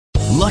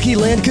Lucky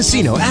Land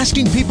Casino,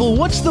 asking people,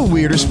 what's the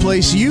weirdest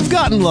place you've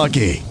gotten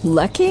lucky?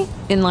 Lucky?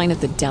 In line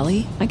at the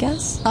deli, I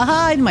guess?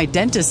 Aha, in my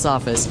dentist's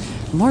office.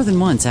 More than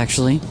once,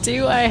 actually.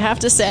 Do I have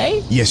to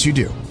say? Yes, you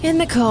do. In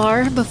the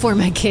car before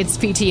my kids'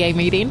 PTA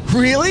meeting.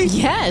 Really?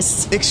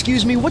 Yes.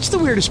 Excuse me, what's the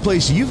weirdest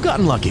place you've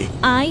gotten lucky?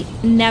 I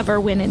never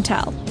win and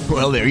tell.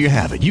 Well, there you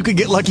have it. You can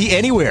get lucky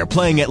anywhere,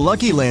 playing at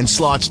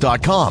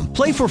LuckyLandSlots.com.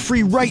 Play for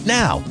free right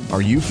now.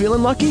 Are you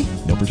feeling lucky?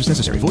 No purchase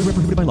necessary. Void where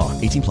prohibited by law.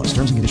 18 plus.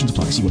 Terms and conditions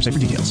apply. See website for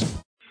details.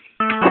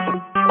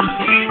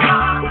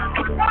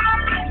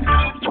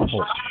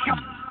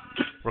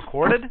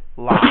 Recorded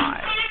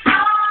live.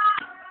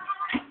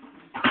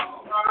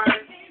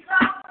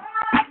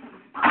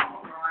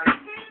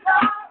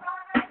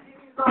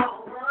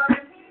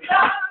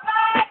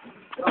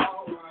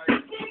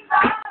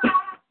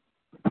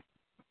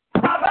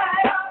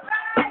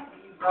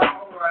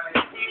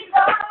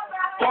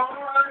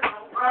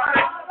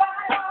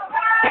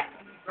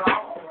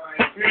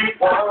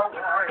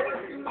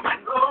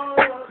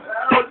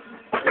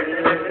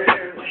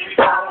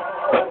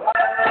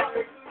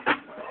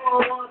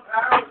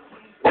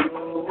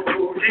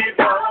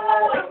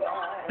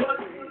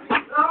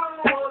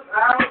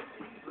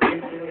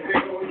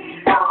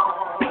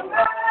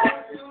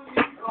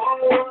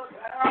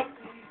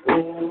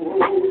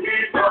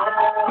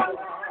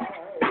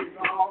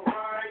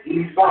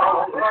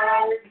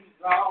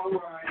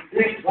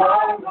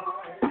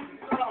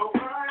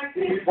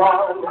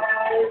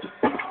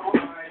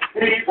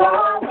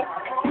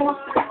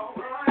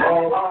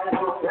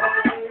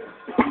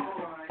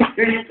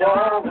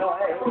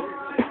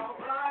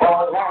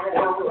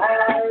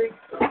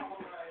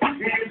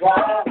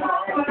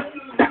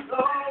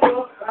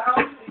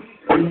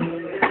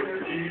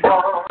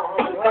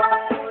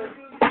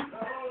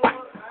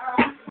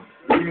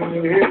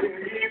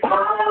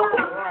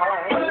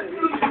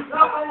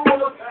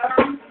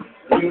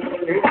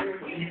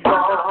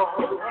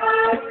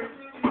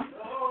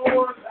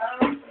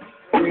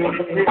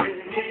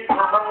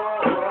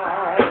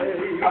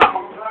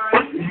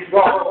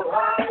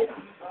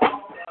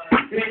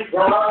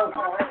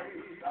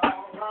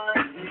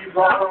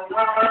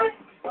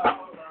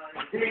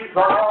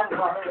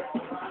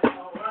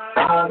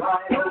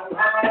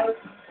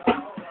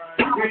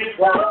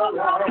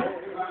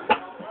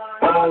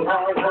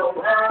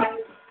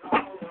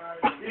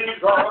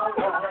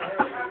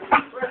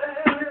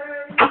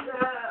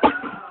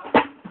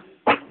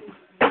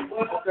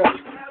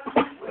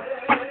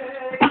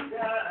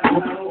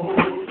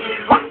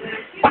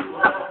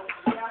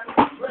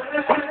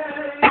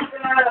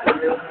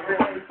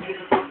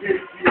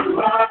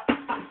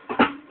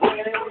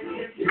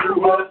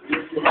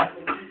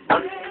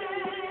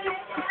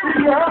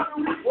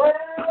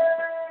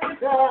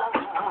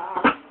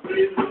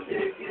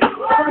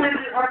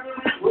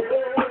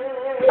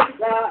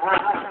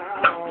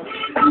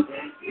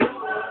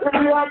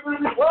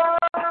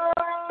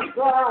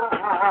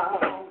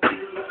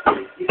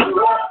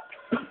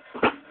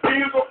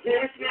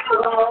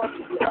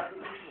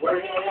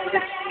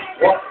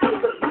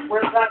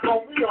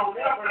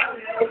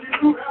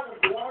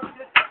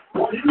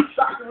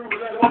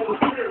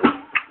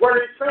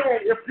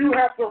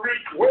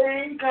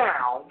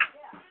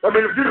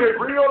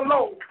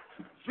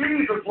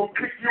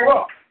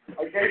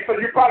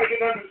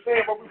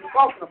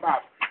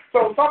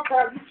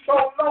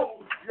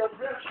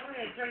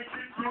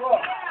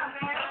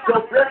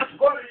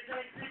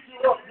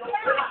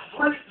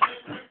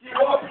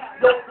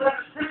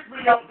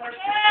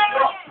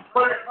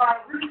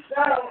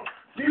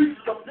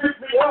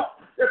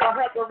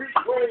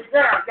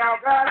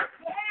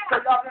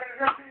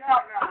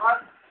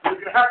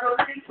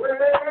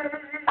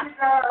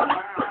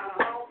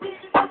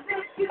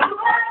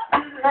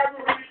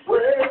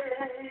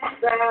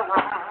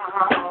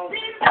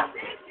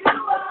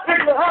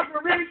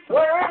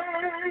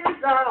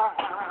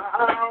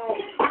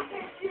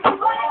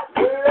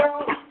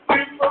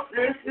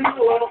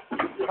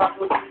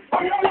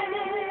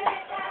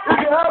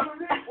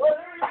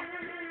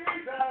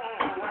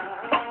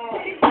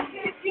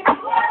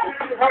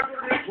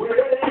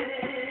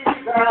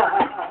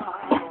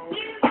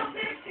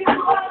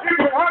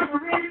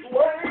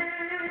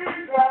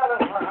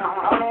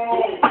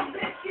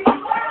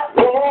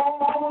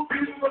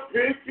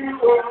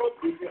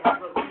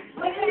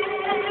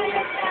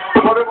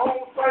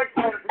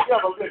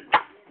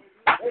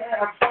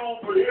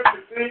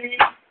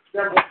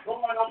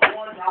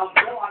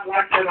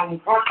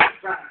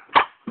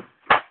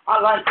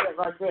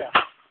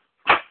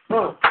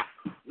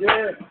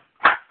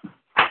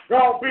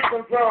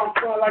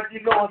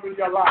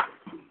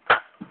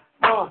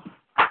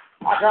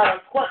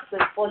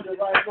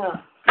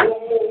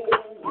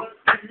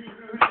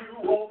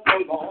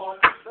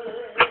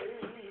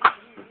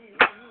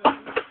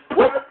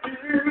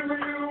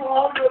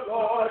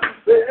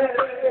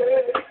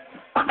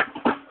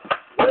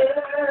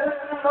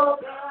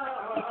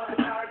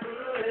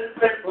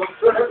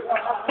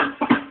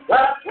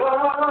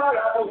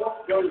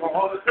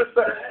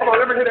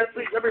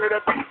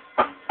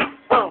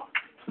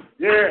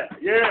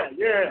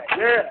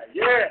 Yeah.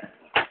 Yeah.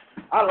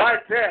 I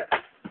like that.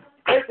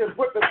 They can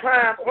put the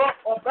time up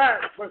or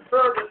back, but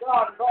serving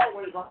God is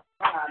always on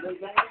time.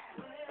 Amen.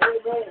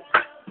 Amen.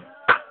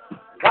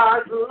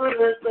 God's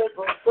good and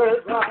faithful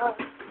says right.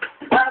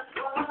 That's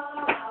why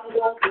I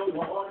want the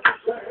Lord to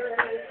say,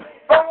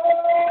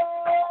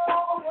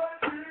 oh, what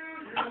do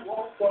you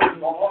want the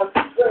Lord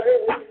to say?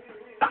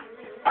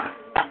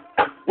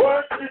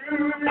 What do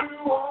you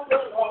want the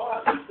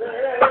Lord to say?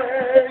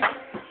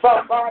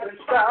 Somebody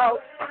shout.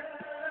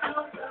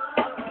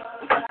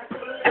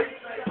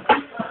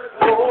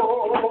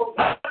 Oh,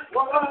 that's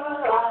what I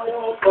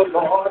want the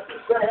Lord to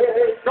say.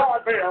 God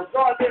bells,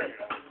 God bells.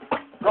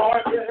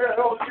 God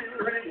bells,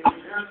 you ring in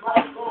my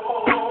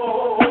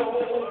soul.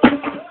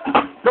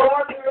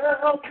 God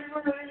bells, you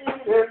ring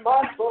in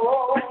my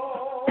soul.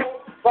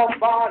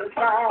 Somebody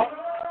shout.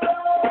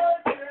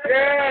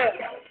 Yeah,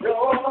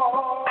 joy,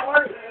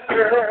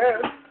 yeah,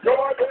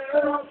 joy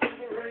bells, you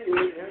ring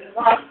in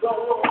my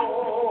soul.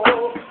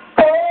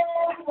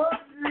 Oh, what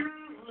do you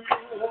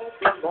want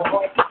the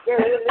Lord to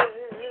say?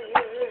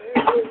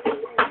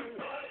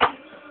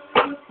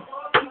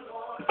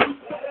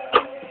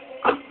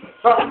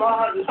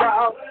 Somebody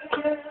shout.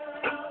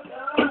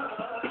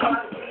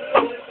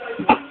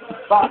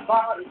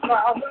 Somebody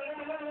shout.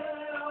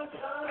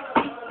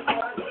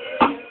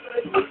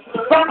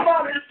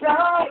 Somebody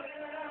shout.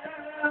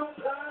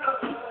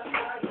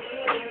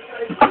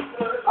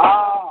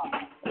 Ah.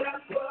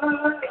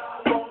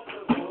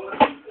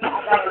 I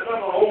got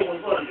another old one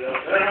for you.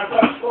 There's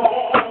a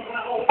storm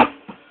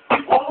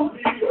on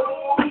the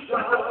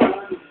ocean,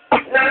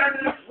 and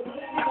it's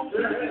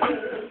moving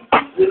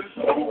this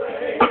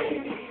way.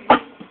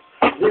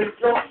 With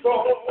your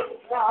soul,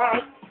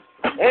 God,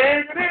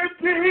 and in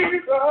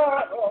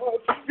Jesus,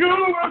 you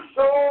will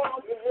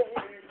surely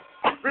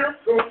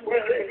drift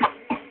away.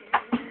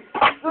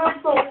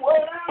 Drift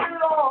away,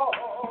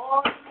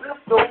 Lord.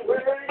 Drift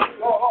away,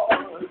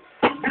 Lord.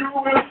 You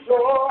will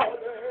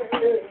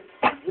surely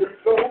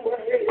drift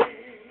away.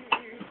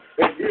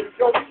 And give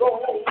your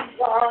soul,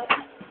 God,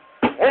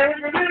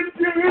 and in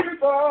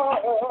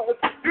Jesus,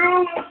 you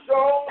will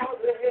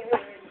surely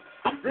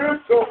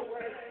drift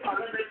away. Let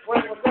me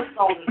explain what that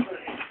song is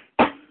saying.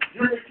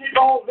 You can keep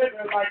on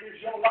living like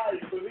it's your life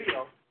to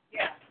live.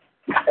 Yeah.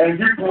 And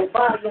you can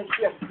find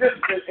yourself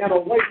distant and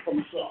away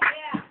from stuff.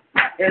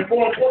 Yeah. And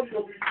more importantly,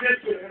 you'll be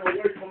distant and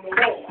away from the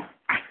Lord.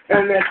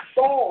 And that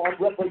storm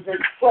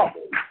represents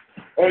trouble.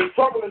 And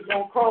trouble is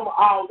going to come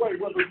our way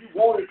whether you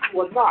want it to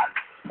or not.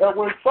 And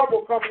when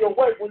trouble comes your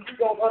way, when you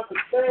don't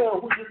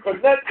understand who you're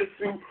connected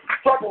to,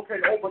 trouble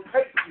can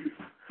overtake you.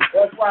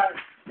 That's why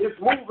it's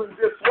moving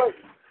this way.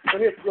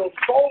 And if your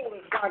soul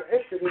is not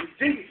anchored in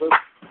Jesus,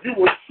 you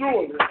will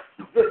surely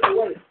drift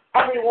away.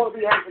 How many want to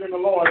be anchored in the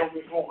Lord on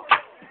this morning?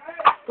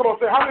 Come on,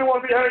 say, how many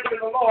want to be anchored in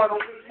the Lord on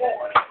this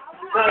morning?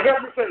 Now,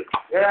 help me say,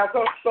 there's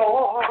a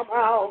storm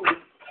out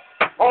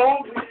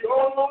on the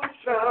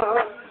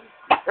ocean,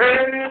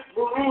 and it's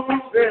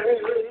moving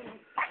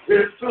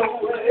this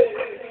way.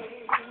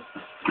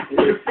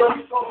 If your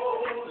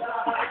soul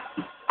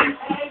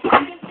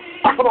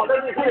come on, let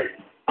me hear it.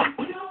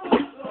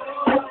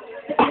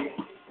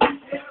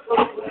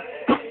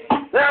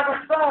 There's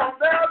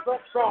a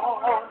song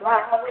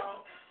out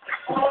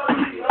on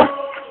the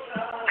ocean,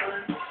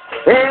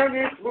 and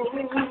it's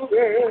moving.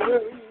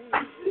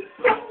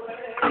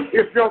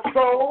 If your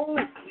soul,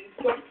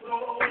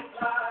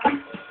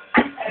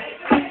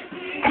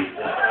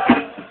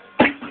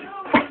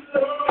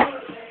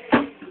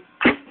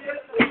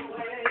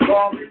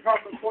 Lord, we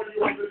come before you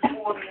on this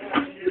morning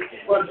and you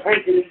keep us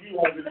anchored in you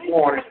on this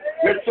morning.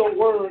 Let your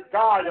word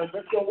guide us.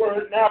 Let your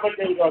word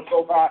navigate us,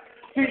 oh God.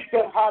 Teach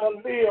us how to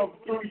live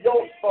through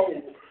your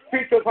soul.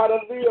 Teach us how to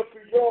live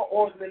through your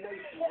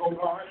ordination, oh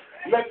God.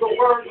 Let the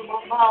words of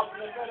my mouth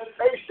and the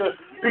meditation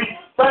be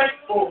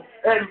thankful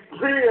and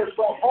clear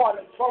so hard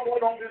and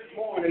someone on this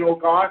morning, oh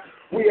God.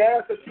 We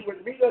ask that you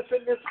would meet us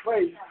in this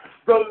place,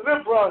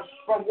 deliver us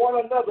from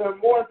one another,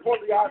 and more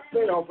importantly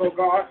ourselves, oh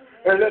God,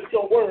 and let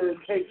your word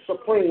take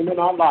supreme in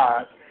our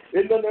lives.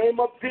 In the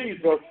name of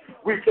Jesus,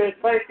 we say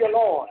thank you,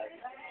 Lord.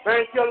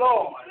 Thank you,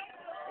 Lord.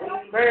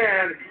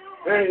 Amen,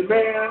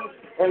 amen,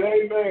 and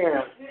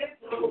amen.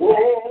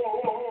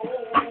 Whoa,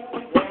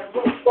 there's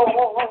a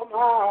storm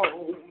out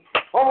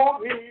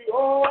on the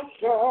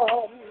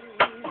ocean.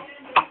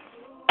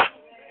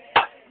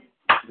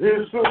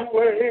 This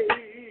way.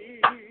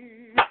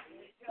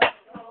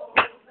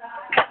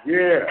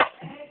 Yeah.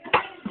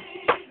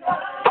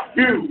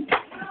 You.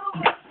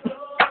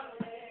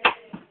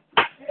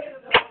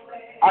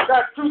 I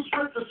got two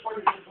scriptures for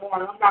you this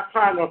morning. I'm not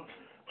trying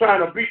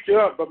to beat you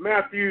up, but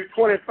Matthew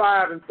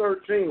 25 and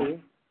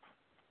 13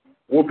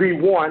 will be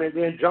one, and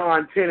then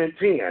John 10 and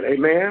 10.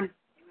 Amen?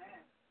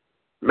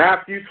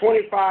 Matthew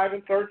 25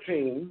 and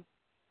 13,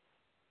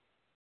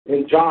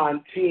 and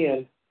John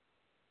 10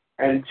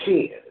 and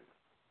 10.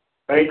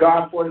 Thank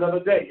God for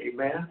another day.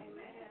 Amen?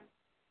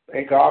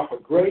 Thank God for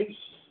grace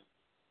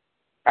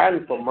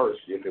and for mercy.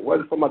 If it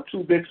wasn't for my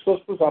two big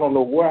sisters, I don't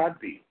know where I'd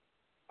be.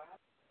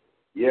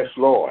 Yes,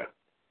 Lord.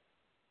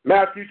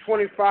 Matthew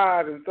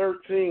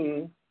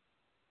 25:13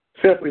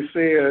 simply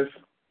says,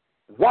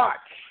 watch,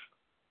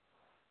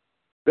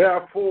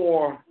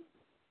 therefore,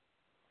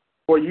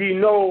 for ye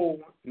know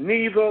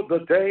neither the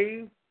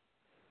day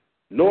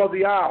nor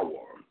the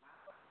hour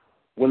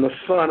when the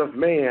Son of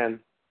Man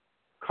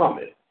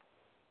cometh.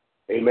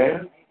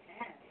 Amen.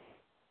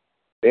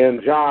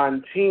 In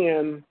John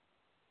 10:10,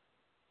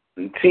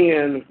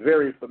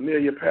 very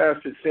familiar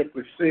passage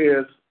simply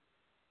says,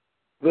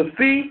 the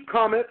thief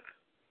cometh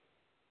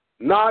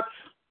not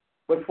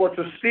but for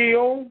to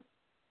steal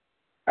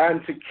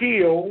and to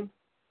kill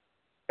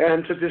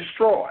and to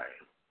destroy.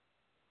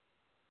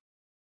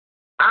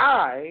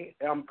 I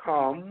am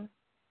come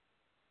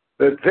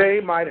that they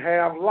might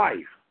have life,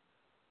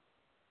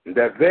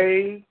 that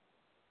they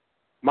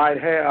might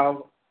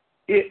have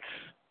it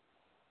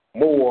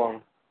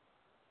more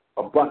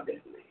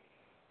abundantly.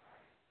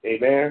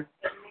 Amen.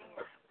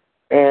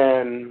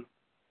 And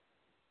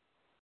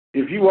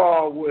if you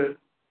all would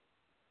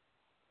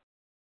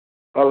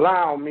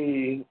allow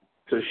me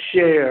to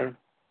share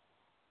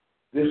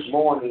this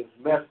morning's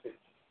message,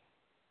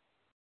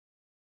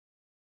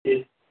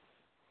 this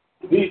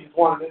is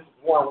one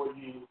where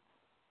you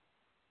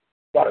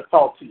got to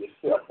talk to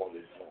yourself on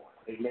this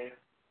morning. Amen.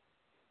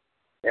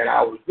 And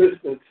I was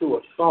listening to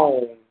a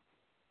song,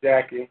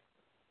 Jackie,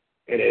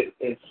 and it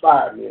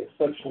inspired me in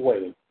such a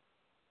way.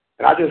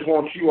 And I just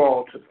want you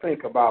all to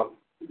think about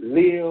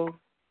live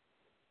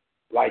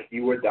like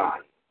you were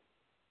dying.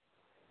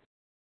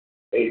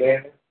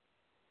 Amen.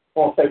 I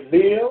want to say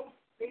live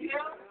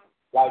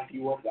like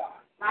you were dying.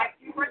 Like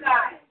you were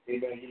dying.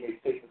 Amen. You may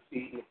take a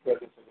seat in the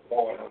presence of the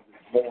Lord on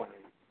this morning.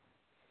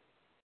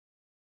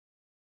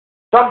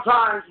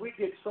 Sometimes we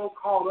get so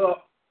caught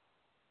up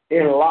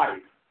in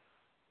life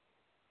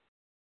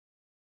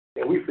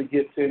that we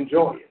forget to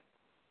enjoy it.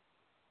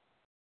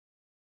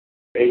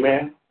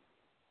 Amen.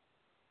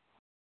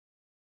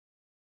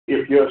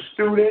 If you're a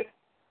student,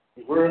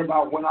 you're worried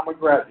about when I'm going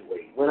to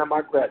graduate. When am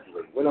I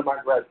graduating? When am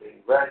I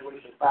graduating?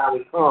 Graduation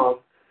finally comes,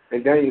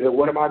 and then you say,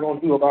 what am I going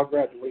to do about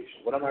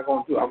graduation? What am I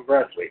going to do? I'm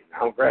graduating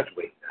now. I'm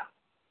graduating now.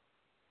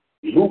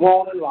 You move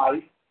on in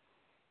life.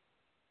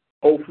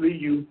 Hopefully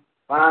you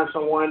find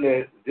someone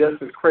that's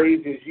just as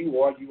crazy as you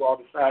all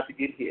decide to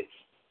get hitched.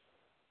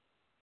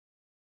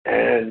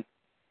 And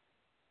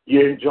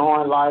you're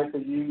enjoying life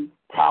and you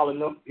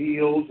piling up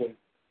bills and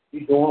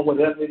you doing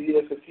whatever it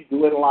is that you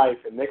do in life.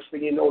 And next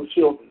thing you know,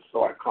 children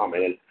start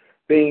coming and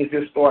things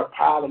just start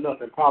piling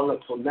up and piling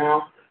up. So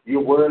now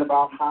you're worried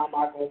about how am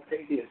I going to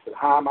pay this and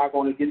how am I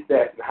going to get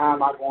that and how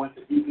am I going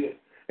to do this.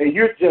 And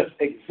you're just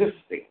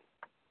existing.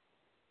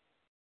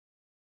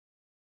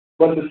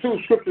 But the two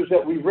scriptures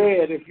that we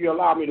read, if you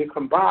allow me to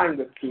combine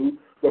the two,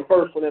 the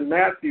first one in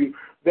Matthew,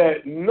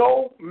 that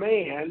no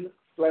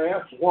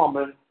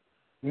man/woman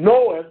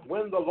knoweth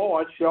when the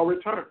Lord shall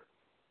return.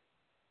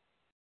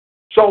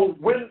 So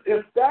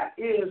if that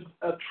is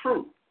a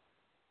truth,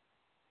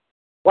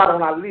 why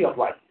don't I live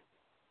like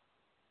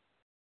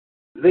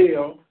you?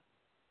 Live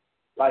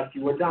like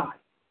you were dying.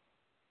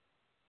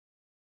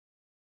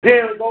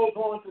 Then it goes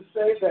on to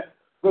say that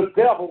the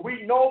devil,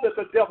 we know that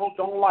the devil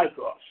don't like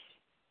us.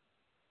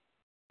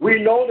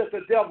 We know that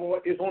the devil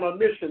is on a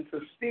mission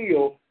to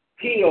steal,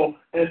 kill,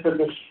 and to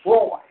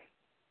destroy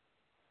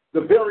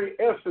the very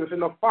essence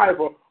and the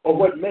fiber of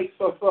what makes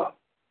us up.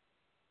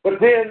 But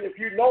then, if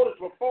you notice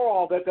before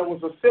all that, there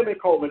was a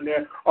semicolon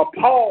there, a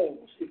pause,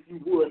 if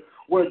you would,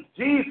 where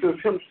Jesus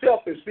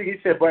himself is speaking. He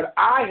said, but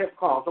I have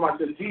come. Somebody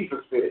said, Jesus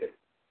said it.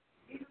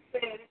 Jesus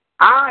said it.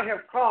 I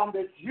have come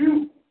that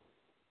you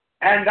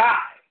and I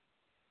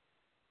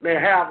may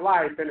have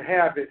life and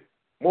have it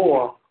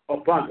more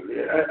abundantly.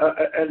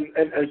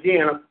 And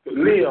again, to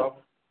live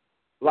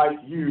like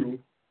you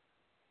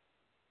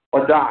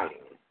are dying.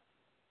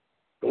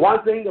 The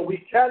one thing that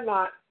we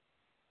cannot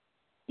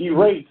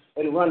erase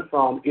and run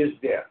from is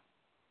death.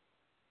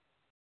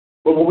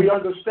 But when we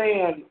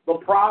understand the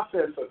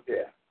process of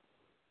death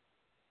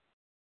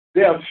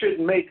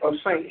shouldn't make a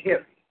saint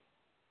heavy.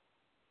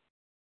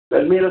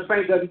 Doesn't mean a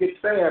saint doesn't get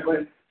sad, but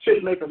it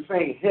shouldn't make a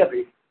saint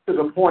heavy to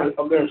the point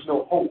of there's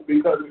no hope.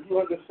 Because if you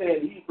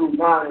understand Hebrews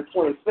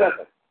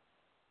 9:27,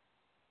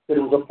 that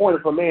it was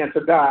appointed for man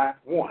to die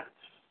once.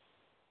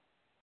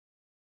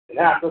 And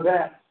after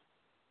that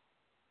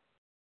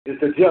is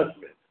the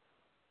judgment.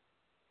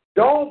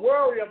 Don't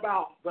worry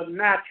about the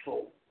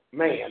natural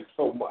man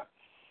so much.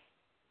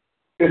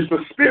 It's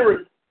the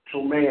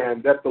spiritual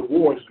man that the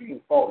war is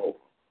being fought over.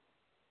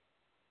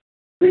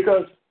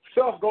 Because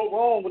stuff goes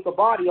wrong with the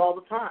body all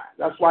the time.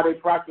 That's why they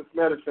practice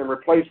medicine,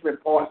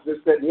 replacement parts, this,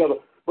 that, and the other.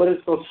 But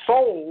it's the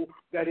soul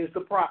that is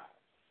the prize.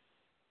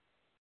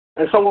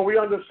 And so when we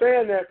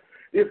understand that,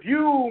 if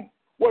you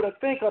were to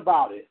think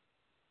about it,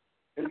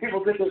 and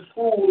people think it's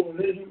school and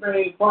then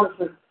humane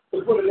punishment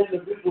to put an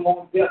individual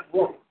on death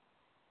row.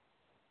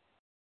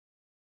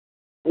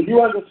 If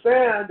you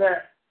understand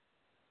that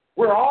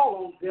we're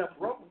all on death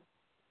row,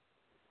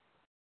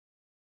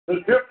 the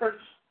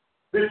difference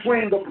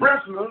between the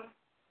prisoner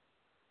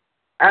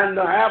and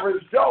the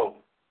average Joe,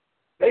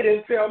 they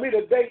didn't tell me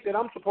the date that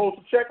I'm supposed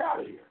to check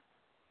out of here.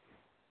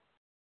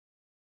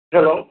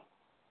 Hello?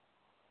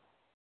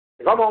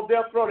 If I'm on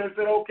death row and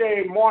said,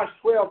 okay, March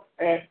 12th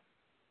at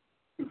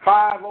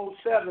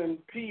 5:07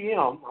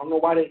 p.m., I don't know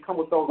why they come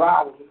with those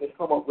hours that they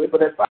come up with,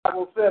 but at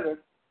 5:07,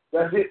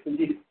 that's it for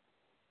you.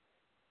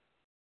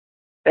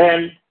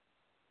 And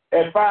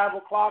at 5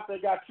 o'clock, they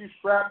got you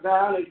strapped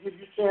down. They give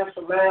you a chance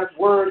to last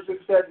words, this,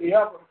 that, and the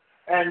other.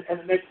 And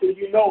the next thing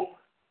you know,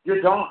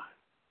 you're done.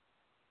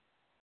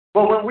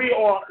 But when we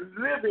are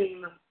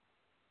living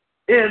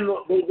in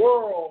the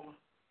world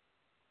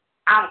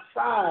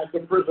outside the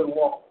prison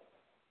wall,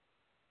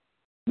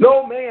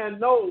 no man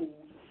knows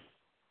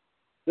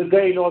the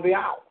day nor the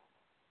hour.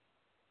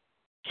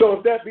 So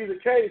if that be the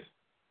case,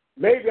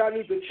 maybe I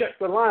need to check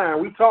the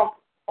line. We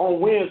talked on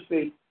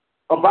Wednesday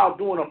about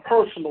doing a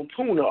personal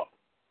tune-up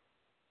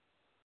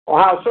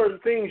on how certain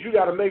things you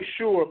got to make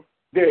sure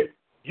that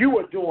you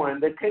are doing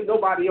that can't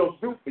nobody else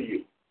do for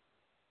you.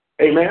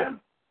 Amen?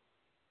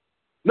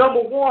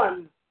 Number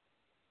one,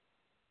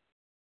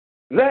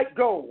 let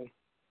go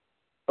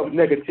of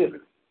negativity.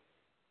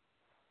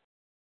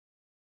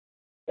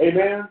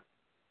 Amen?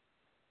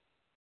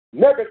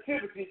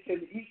 Negativity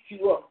can eat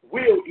you up,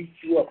 will eat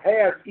you up,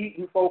 has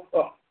eaten folk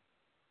up.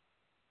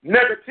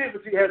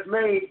 Negativity has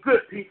made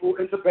good people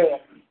into bad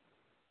people.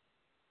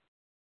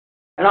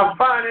 And I'm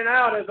finding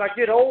out as I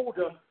get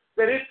older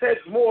that it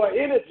takes more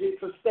energy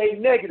to stay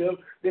negative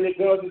than it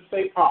does to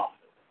stay positive.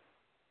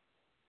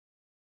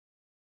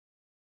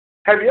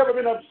 Have you ever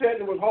been upset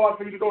and it was hard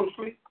for you to go to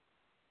sleep?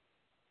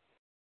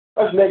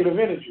 That's negative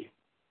energy.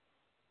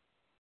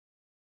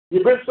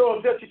 You've been so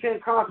upset you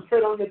can't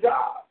concentrate on your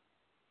job.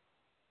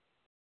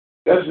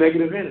 That's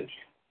negative energy.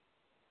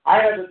 I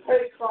had to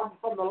take some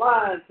from the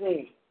Lion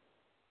King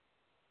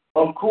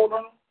of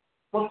Hakuna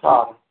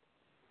Matata.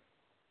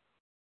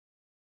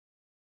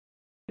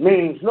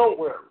 Means no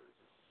worries.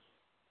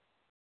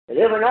 And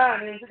every now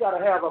and then you got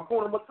to have a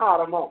Hakuna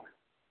Matata moment.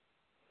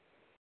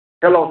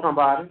 Hello,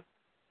 somebody.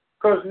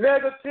 Because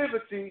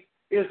negativity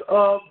is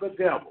of the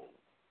devil.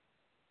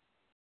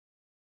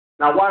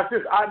 Now watch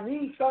this. I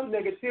need some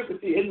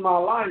negativity in my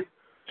life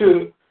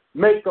to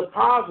make the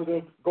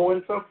positive go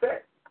into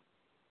effect.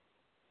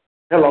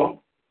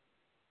 Hello?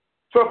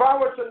 So if I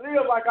were to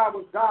live like I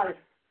was dying,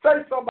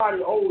 say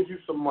somebody owes you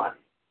some money.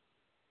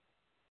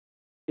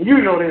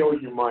 You know they owe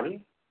you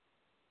money.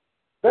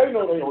 They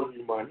know they owe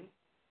you money.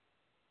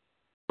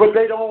 But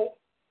they don't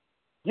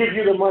give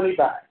you the money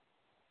back.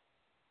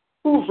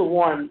 Who's the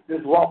one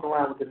that's walking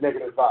around with the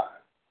negative vibe?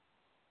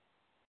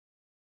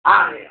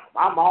 I am.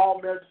 I'm all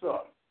messed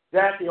up.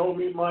 Jackie owes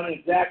me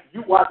money. Jackie,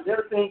 you watch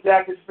everything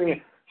Jackie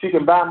spends. She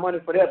can buy money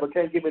for that, but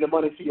can't give me the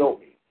money she owes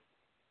me.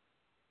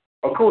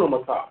 Hakuna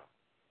Matata.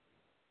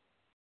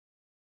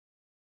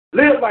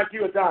 Live like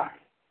you're dying.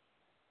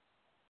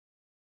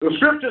 The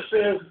scripture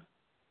says,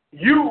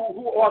 you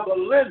who are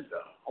the lender,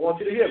 I want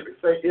you to hear me.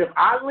 Say, if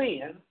I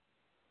lend,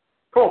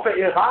 come on,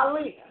 say, if I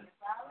lend,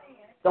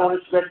 don't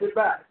expect it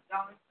back.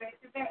 Don't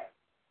expect it back.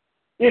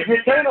 If you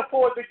can't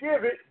afford to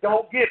give it,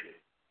 don't give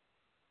it.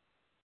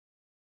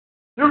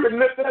 You can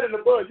nip that in the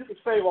bud. You can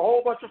save a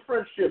whole bunch of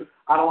friendships.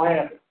 I don't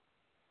have it.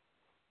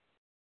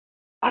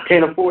 I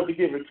can't afford to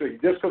give it to you.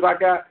 Just because I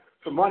got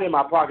some money in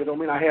my pocket don't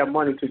mean I have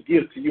money to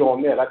give to you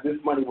on that. This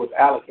money was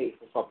allocated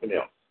for something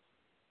else.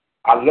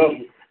 I love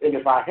you. And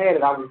if I had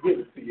it, I would give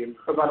it to you. And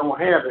because I don't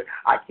have it,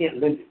 I can't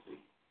lend it to you.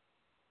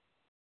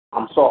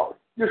 I'm sorry.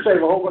 You save a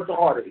whole bunch of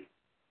heartache.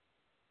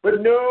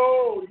 But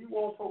no, you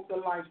want folks to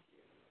like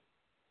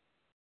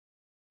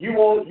you. You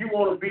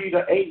want to be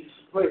the ace.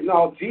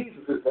 No,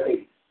 Jesus is the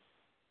ace.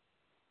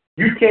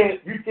 You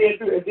can't do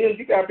it. And then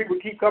you got people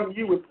keep coming to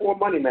you with poor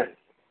money management.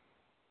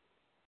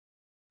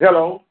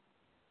 Hello?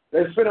 They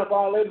spend up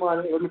all their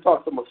money. Let me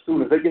talk to my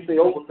students. They get their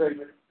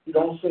overpayment. You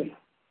don't see them.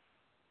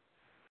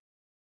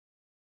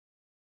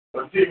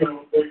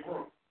 Until they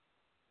grow.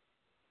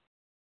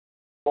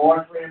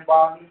 Boyfriend,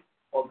 Bobby,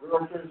 or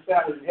girlfriend,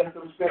 Sally, help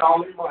them spend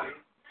all their money,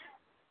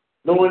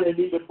 knowing they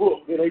need a book.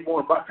 Then they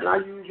want, can I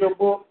use your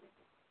book?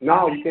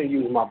 No, you can't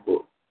use my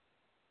book.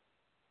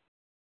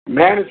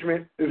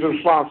 Management is a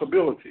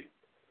responsibility.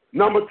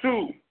 Number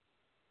 2,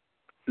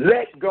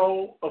 let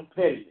go of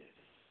pettiness.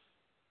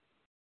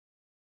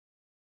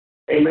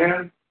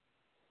 Amen?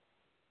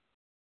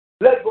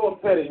 Let go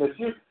of pettiness.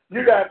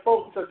 You got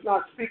folks that's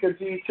not speaking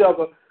to each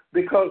other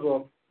because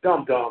of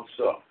dumb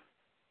stuff.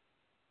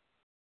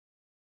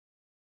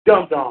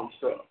 Dumb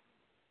stuff.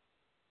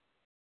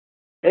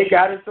 They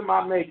got into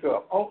my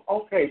makeup. Oh,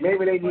 okay,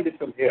 maybe they needed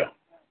some help.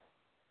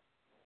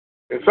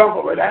 And some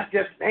of it, that's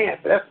just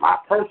dance. That's my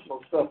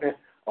personal stuff. And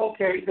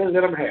okay, then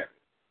let them have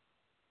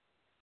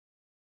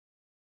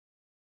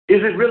it.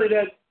 Is it really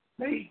that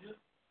major?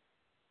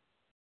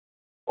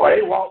 Or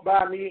they walked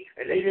by me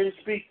and they didn't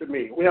speak to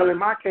me. Well, in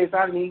my case,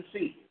 I didn't even see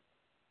you.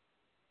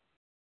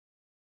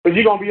 But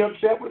you're going to be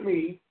upset with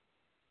me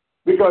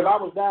because I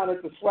was down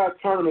at the SWAT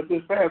tournament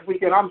this past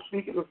weekend. I'm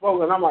speaking to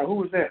folks, and I'm like,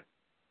 who is that?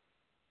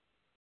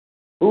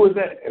 Who is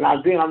that? And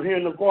I'm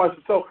hearing the voice.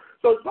 So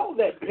don't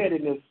let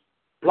pettiness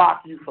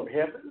block you from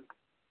heaven.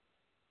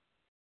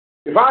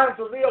 If I am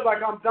to live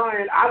like I'm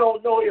dying, I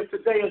don't know if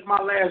today is my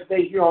last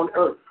day here on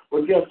earth.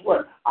 Well, guess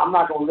what? I'm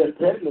not going to let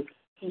pettiness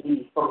keep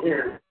me from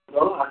hearing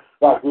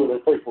God's good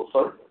and faithful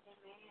servant.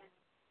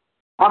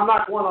 I'm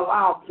not going to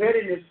allow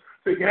pettiness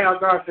to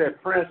have God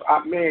said, Prince,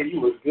 man, you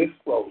was this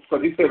close.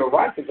 Because he said the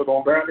righteous are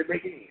going to barely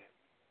make it in.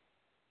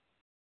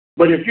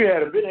 But if you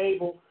had been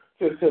able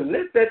to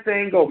let that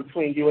thing go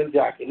between you and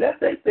Jackie, let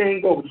that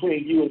thing go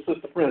between you and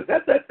Sister Prince,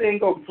 let that thing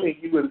go between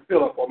you and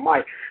Philip or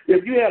Mike,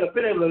 if you had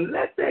been able to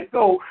let that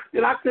go,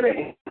 then I could have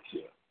helped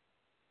you.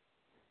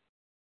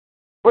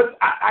 But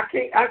I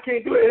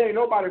can't do it. It ain't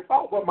nobody's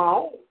fault but my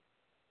own.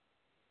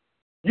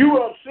 You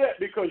were upset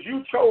because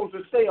you chose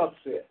to stay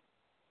upset.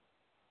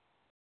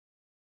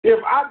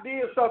 If I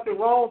did something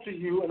wrong to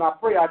you, and I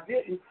pray I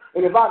didn't,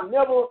 and if I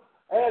never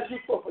asked you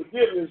for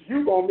forgiveness,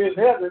 you're going to miss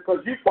heaven because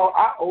you thought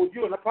I owed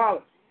you an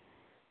apology.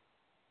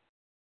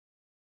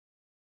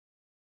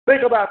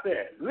 Think about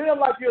that. Live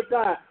like you're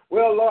dying.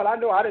 Well, Lord, I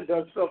know I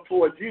done stuff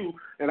towards you,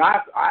 and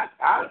I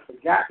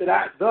forgot that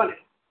I had done it.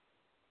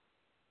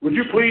 Would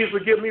you please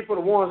forgive me for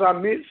the ones I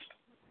missed?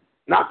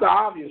 Not the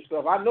obvious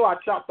stuff. I know I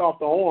chopped off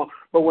the arm,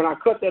 but when I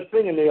cut that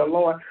fingernail,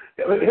 Lord,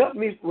 help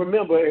me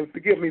remember and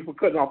forgive me for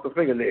cutting off the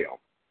fingernail.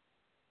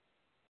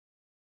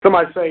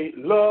 Somebody say,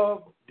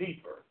 love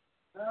deeper.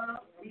 Love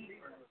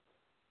deeper.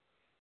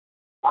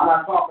 I'm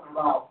not talking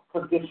about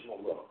conditional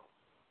love.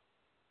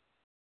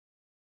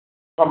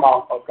 I'm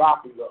talking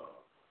about agape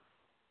love.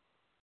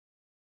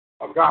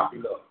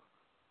 Agape love.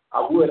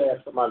 I would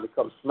ask somebody to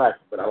come smack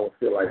me, but I don't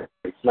feel like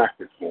they smacked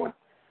this morning.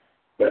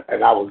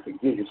 And I will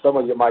forgive you. Some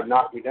of you might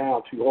knock me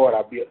down too hard.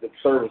 The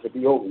service would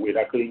be over with.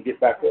 I couldn't even get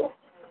back up.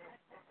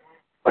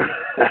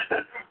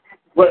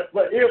 but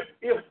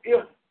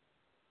if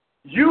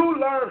you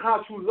learn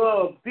how to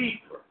love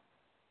deeper,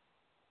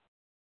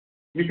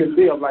 you can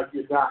live like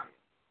you're dying.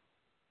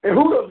 And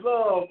who does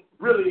love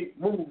really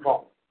move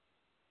on?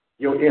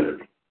 Your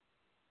enemy.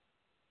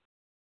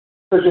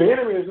 Because your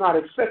enemy is not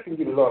expecting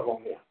you to love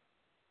on them.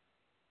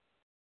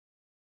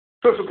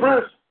 Sister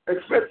Prince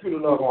expects you to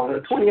love on her.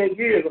 28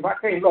 years, if I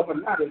can't love her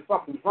now, there's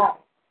something wrong.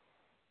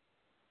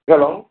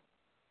 Hello?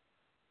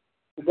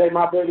 Today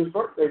my baby's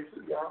birthday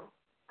too, y'all.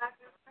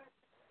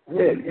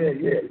 Yeah.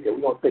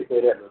 We're going to take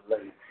that at the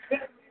later.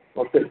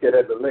 We're going to take that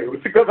at the later.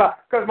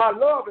 Because my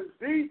love is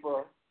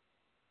deeper.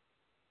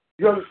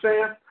 You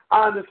understand?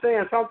 I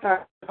understand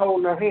sometimes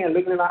holding her hand,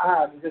 looking in her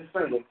eyes, and just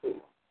singing to her.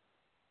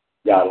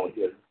 Y'all don't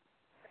get it.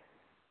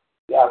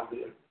 Y'all don't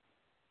get it.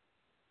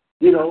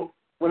 You know,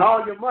 when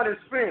all your money's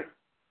spent,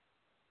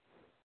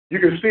 you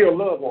can still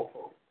love on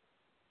folks.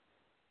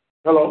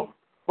 Hello?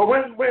 But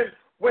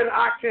when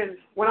I can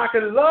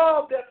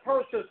love that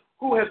person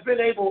who has been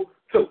able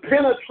to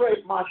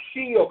penetrate my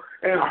shield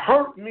and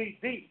hurt me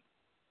deep,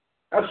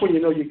 that's when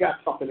you know you got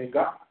something in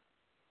God.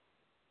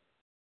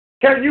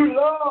 Can you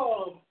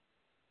love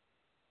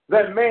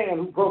that man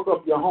who broke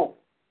up your home?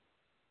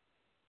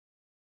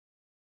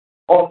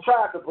 Or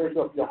tried to break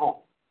up your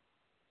home?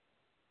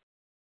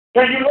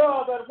 Can you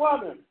love that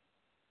woman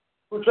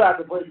who tried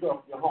to break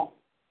up your home?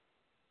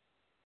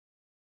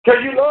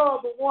 Can you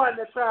love the one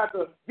that tried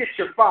to get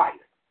you fired?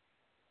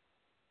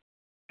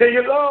 Can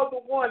you love the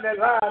one that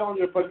lied on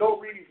you for no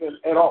reason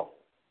at all?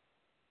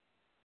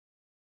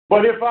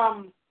 But if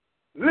I'm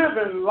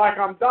living like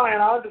I'm dying,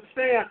 I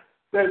understand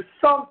that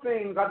some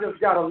things I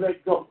just got to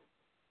let go.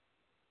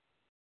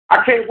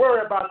 I can't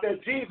worry about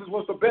that. Jesus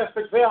was the best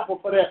example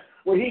for that.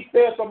 When he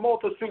fed the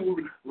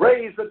multitude,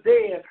 raised the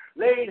dead,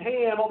 laid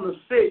hand on the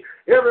sick,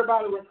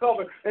 everybody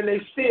recovered, and they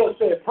still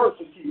said,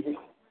 persecute him.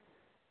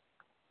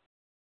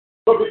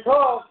 But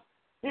because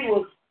he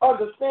was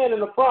understanding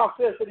the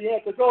process that he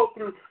had to go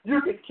through,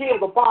 you can kill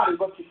the body,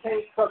 but you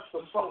can't touch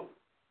the soul.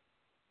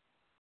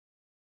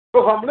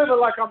 So if I'm living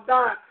like I'm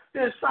dying,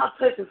 then stop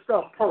taking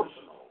stuff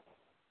personal.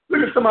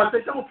 Look at somebody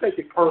and say, don't take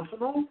it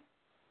personal.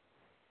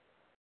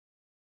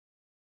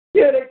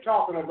 Yeah, they're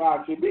talking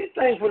about you. Be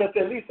thankful that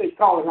at least they're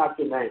calling out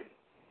your name.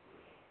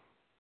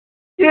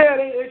 Yeah,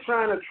 they're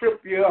trying to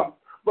trip you up.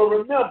 But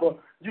remember,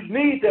 you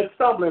need that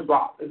stumbling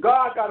block. If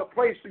God got a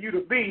place for you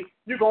to be,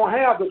 you're going to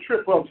have the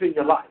trip-ups in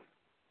your life.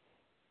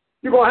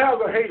 You're going to have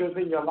the haters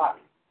in your life.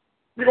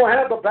 You're going to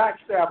have the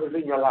backstabbers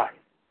in your life.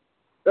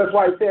 That's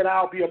why he said,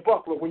 I'll be a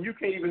buckler. When you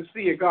can't even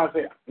see it, God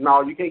said,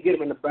 no, you can't get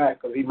him in the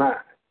back because he's mine.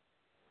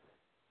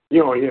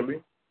 You don't hear me?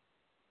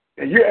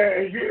 And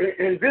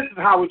this is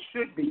how it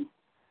should be.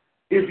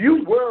 If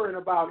you're worrying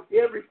about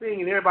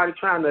everything and everybody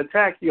trying to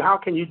attack you, how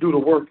can you do the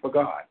work for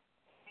God?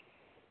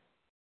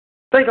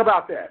 Think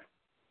about that.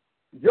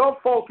 Your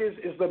focus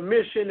is the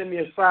mission and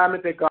the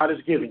assignment that God has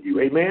given you.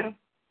 Amen?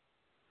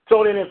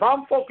 So then if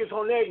I'm focused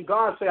on that and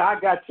God said, I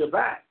got your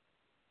back.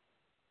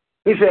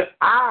 He said,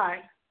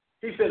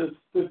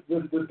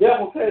 the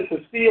devil came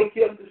to steal,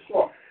 kill, and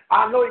destroy.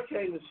 I know he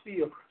came to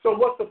steal. So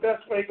what's the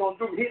best way he's going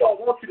to do? He don't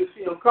want you to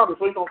see him coming,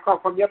 so he's going to come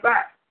from your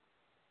back.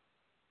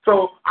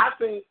 So I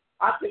think,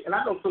 and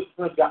I know Sister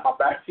Smith got my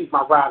back. She's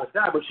my ride or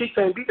die, but she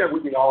can't be there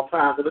with me all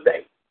times of the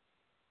day.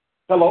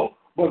 Hello?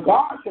 But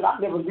God said, I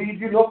never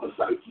leave you nor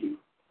forsake you.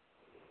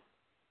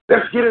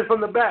 Let's get it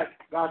from the back.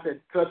 God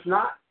said, touch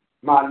not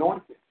my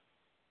anointed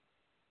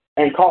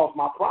and cause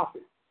my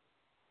prophet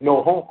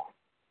no harm.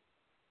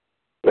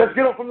 Let's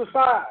get them from the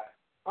side.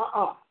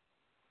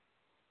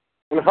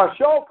 And if I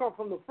sure come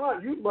from the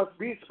front, you must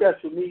be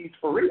special needs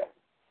for real.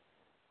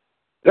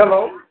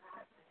 Hello?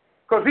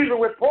 Because even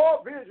with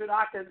poor vision,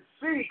 I can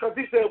see, because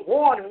he said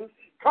warning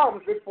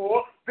comes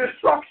before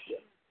destruction.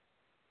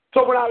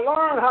 So when I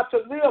learn how to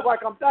live like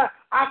I'm dying,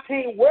 I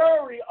can't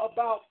worry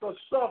about the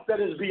stuff that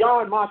is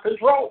beyond my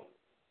control.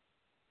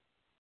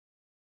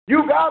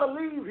 You got to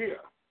leave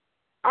here.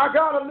 I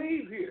got to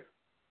leave here.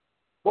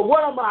 But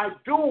what am I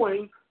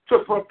doing to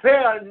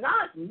prepare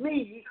not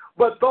me,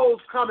 but those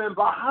coming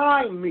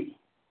behind me?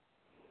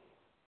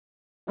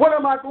 What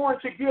am I going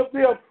to give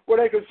them where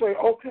they can say,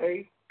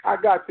 okay, I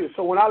got this.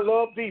 So when I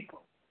love deeper,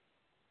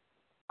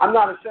 I'm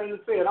not ashamed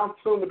to say it. I'm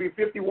soon to be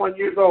 51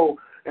 years old,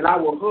 and I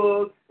will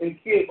hug and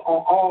kiss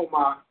on all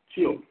my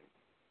children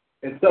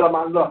and tell them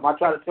I love them. I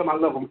try to tell them I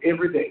love them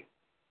every day.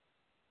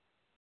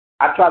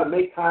 I try to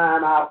make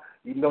time out,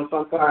 even though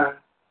sometimes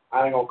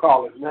I ain't going to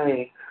call his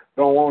name,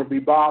 don't want to be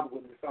bothered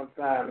with me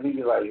sometimes. And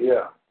he's like,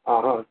 yeah,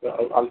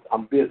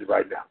 I'm busy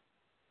right now.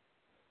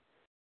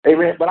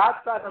 Amen. But I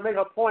try to make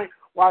a point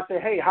where I say,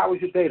 hey, how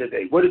was your day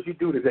today? What did you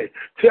do today?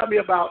 Tell me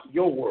about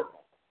your world.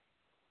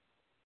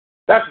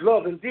 That's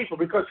loving deeper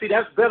because, see,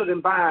 that's better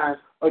than buying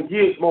a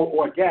gizmo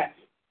or a gadget.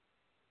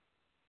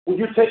 When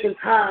you're taking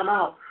time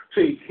out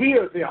to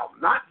hear them,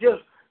 not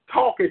just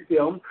talk at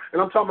them,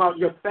 and I'm talking about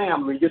your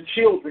family, your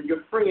children,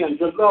 your friends,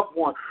 your loved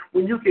ones.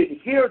 When you can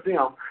hear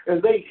them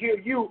and they hear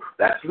you,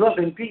 that's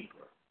loving deeper.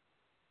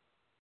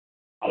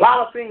 A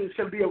lot of things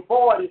can be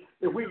avoided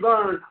if we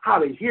learn how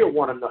to hear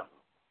one another.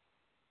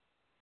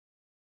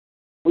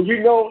 Well,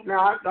 you know,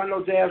 now I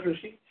know Jasmine,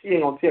 she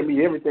ain't going to tell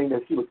me everything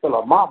that she would tell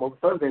her mama, but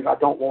certain things I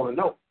don't want to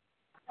know.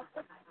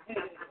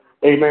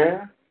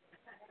 Amen?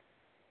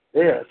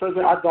 Yeah, certain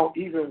things I don't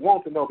even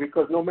want to know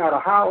because no matter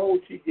how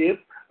old she gets,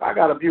 I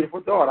got a beautiful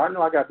daughter. I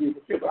know I got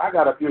beautiful kids, but I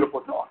got a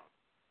beautiful daughter.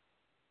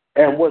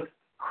 And what's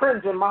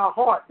cringing my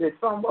heart that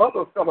some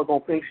other fella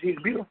going to think she's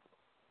beautiful.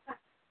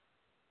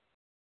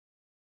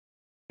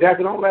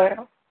 Jasmine, don't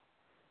laugh.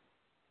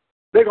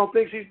 They're going to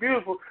think she's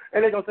beautiful,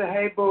 and they're going to say,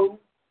 hey, boo.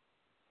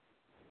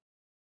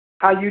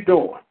 How you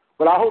doing?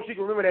 But I hope she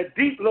can remember that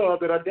deep love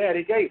that her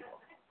daddy gave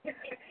her.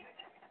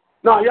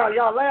 No,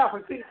 y'all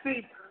laughing.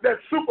 See, that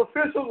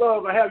superficial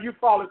love will have you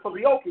falling for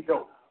the okie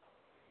doke.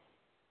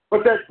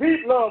 But that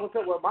deep love will say,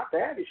 well, my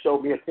daddy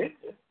showed me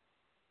attention.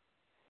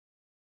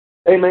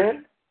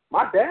 Amen.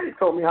 My daddy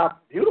told me how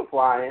beautiful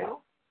I am.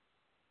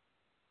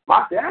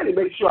 My daddy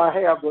makes sure I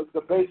have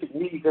the basic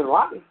needs in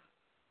life.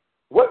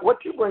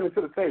 What you bringing to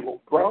the table,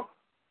 bro?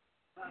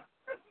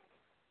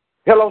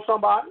 Hello,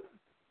 somebody?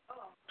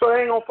 So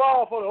they ain't going to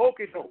fall for the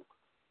okie doke.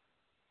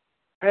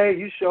 Hey,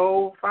 you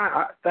show fine.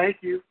 Thank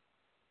you.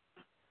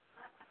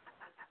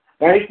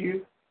 Thank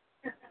you.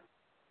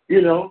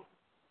 You know,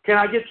 can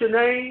I get your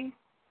name?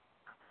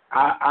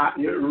 I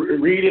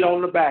read it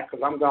on the back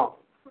because I'm gone.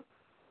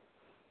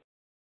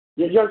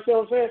 You understand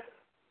what I'm saying?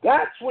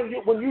 That's when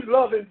you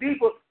love it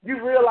deeper,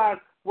 you realize,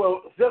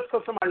 well, just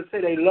because somebody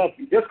say they love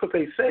you, just because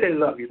they say they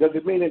love you,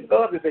 doesn't mean that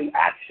love is an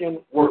action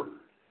word.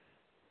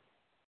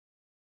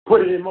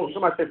 Put it in motion.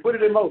 Somebody say, put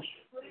it in motion.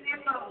 Put it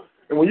in motion.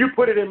 And when you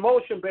put it in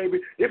motion, baby,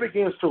 it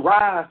begins to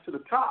rise to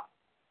the top.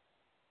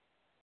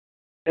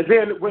 And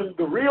then when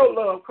the real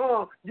love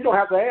comes, you don't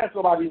have to ask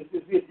nobody if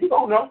it's it. You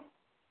don't know.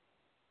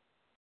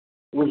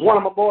 It was one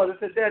of my boys that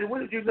said, Daddy,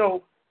 when did you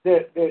know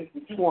that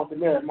you wanted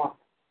to marry Mom?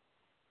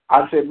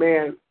 I said,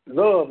 man,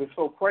 love is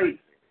so crazy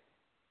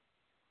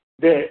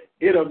that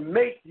it'll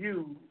make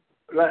you,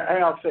 like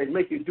Al say,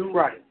 make you do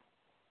right.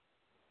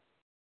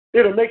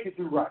 It'll make you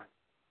do right.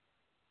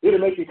 It'll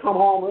make you come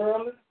home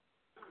early.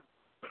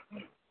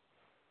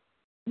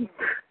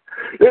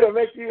 It'll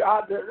make you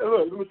out there.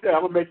 Look, let me tell you,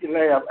 I'm going to make you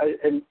laugh.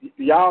 And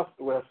y'all,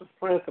 well, some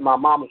friends of my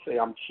mama say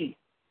I'm cheap.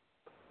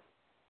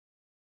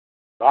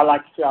 So I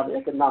like to say I'm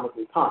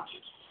economically conscious.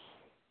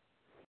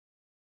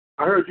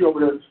 I heard you over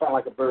there sound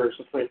like a bird.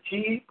 So say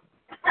cheap.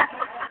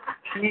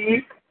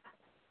 Cheap.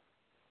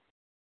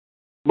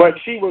 But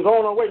she was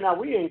on her way. Now,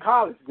 we in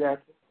college,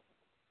 Jackson.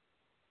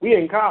 We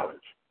in college.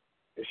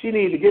 And she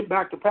needed to get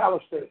back to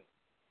Palestine.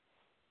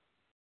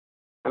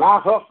 And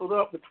I hustled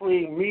up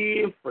between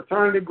me and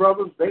fraternity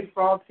brothers,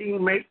 baseball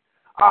teammates.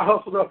 I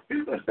hustled up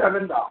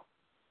 $57. Now,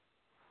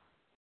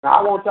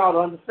 I want y'all to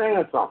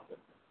understand something.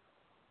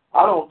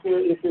 I don't care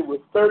if it was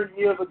 30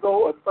 years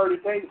ago or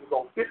 30 days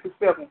ago.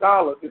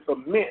 $57 is a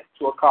mint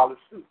to a college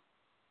student.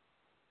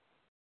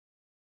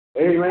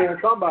 Amen,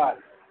 somebody.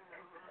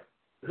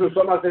 So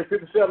somebody said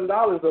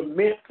 $57 is a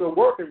mint to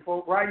working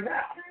folk right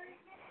now.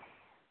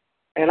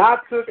 And I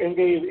took and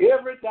gave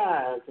every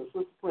dime to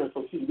Sister Prince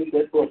so she could get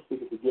that bus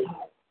ticket to get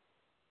home.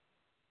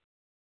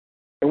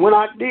 And when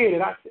I did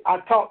it, I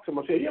talked to him.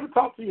 I said, you ever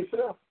talk to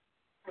yourself?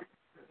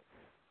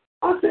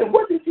 I said,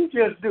 what did you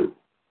just do?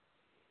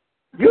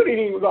 You didn't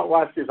even go,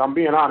 watch this. I'm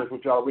being honest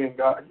with y'all. You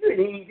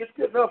didn't even get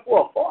good enough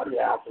for a 40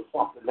 ounce or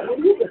something.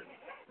 Man. You just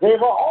gave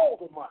her all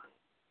the money.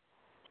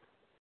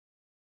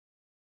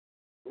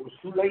 It was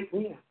too late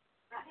then.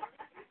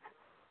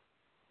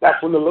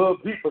 That's when the love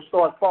deeper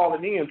starts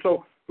falling in.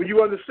 So when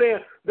you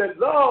understand that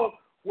love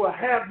will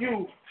have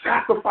you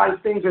sacrifice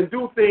things and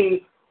do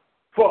things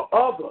for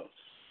others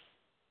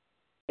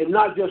and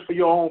not just for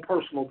your own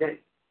personal gain.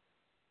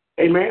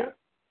 Amen?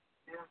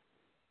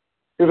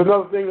 There's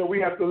another thing that we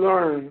have to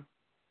learn,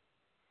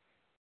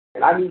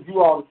 and I need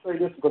you all to say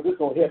this because this is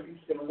going to help you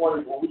in the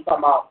morning when we talk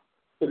about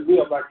to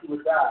live like you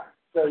would die.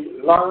 Say,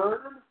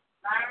 learn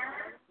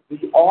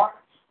the art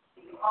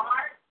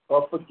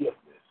of forgiveness.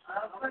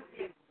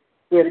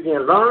 Say it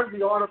again. Learn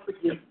the art of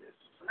forgiveness.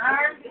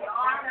 Learn the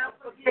art of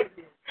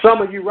forgiveness.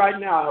 Some of you right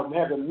now have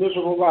having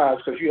miserable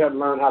lives because you haven't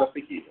learned how to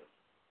forgive.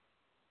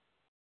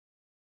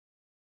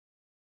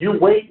 You're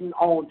waiting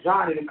on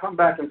Johnny to come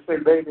back and say,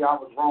 baby, I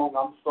was wrong,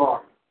 I'm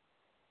sorry.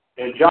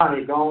 And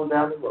Johnny gone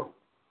down the road.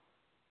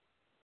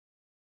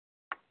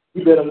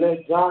 You better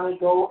let Johnny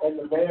go and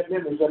the bad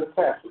memories that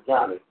attached to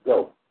Johnny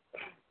go.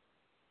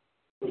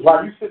 Because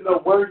while you sitting there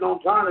waiting on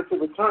Johnny to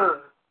return,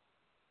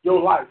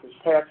 your life is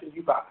passing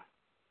you by.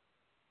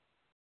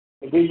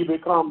 And then you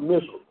become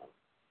miserable.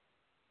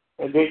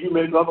 And then you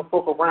make other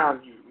folk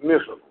around you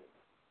miserable.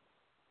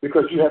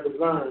 Because you haven't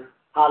learned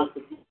how to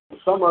forgive.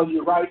 Some of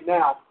you right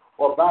now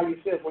are by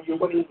yourself when you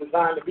weren't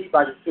designed to be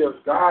by yourself.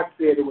 God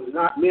said it was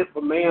not meant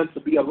for man to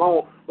be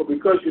alone, but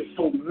because you're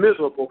so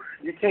miserable,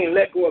 you can't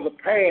let go of the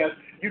past.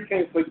 You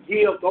can't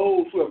forgive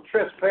those who have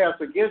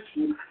trespassed against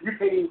you. You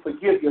can't even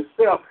forgive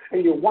yourself,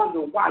 and you're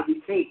wondering why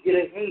you can't get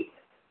ahead.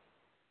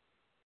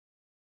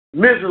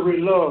 Misery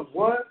loves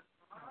what?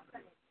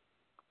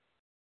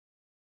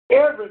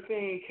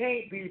 Everything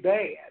can't be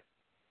bad.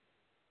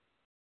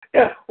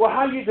 Yeah, well,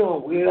 how you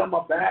doing? Well,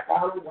 my back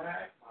out of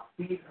whack,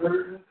 my feet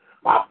hurting,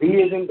 my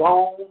vision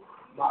gone,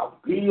 my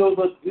bills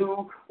are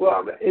due.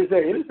 Well, is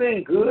there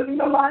anything good in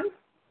your life?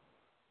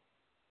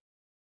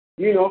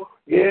 You know,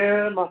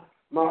 yeah, my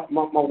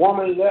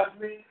woman left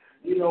me,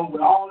 you know,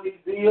 with all these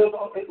bills.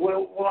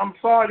 Well, I'm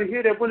sorry to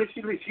hear that. When did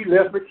she leave? She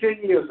left me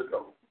 10 years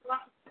ago.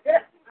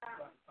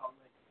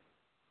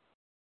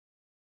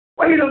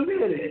 Wait a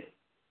minute.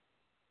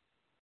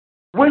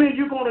 When are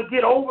you going to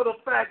get over the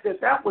fact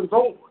that that one's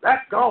over?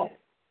 That's gone.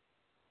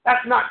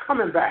 That's not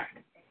coming back.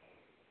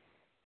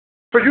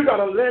 So you got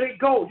to let it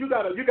go. You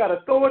got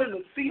to throw it in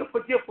the sea of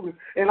forgiveness.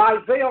 In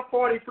Isaiah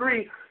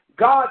 43,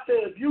 God said,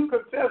 if you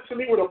confess to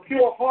me with a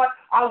pure heart,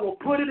 I will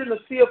put it in the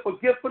sea of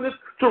forgiveness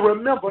to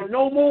remember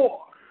no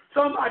more.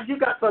 Somebody, you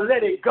got to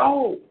let it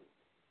go.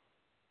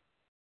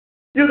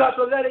 You got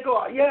to let it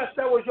go. Yes,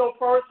 that was your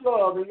first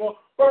love, and your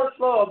first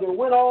love that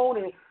went on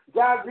and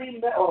got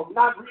remarried, or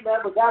not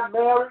remarried, but got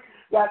married,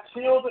 got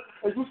children,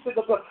 and you said,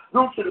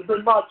 you should have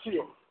been my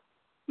children.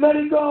 Let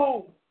it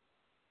go.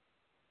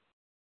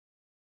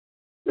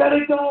 Let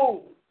it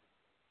go.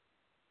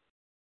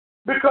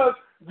 Because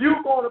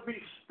you're going to be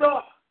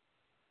stuck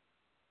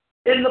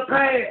in the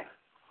past.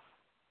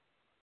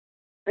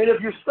 And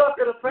if you're stuck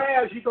in the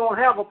past, you're going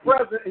to have a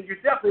present, and you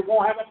definitely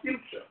won't have a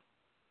future.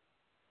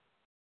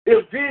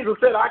 If Jesus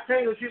said, I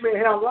came that you may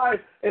have life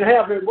and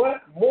have it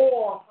what?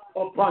 More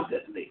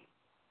abundantly.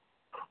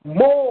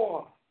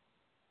 More.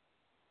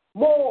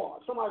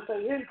 Somebody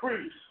say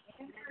increase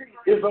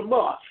is a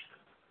must.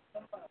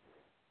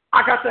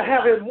 I got to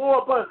have it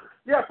more abundantly.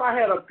 Yes, I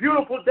had a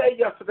beautiful day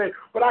yesterday,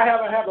 but I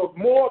haven't had a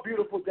more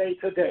beautiful day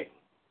today.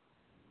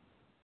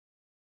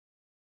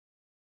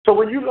 So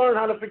when you learn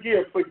how to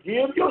forgive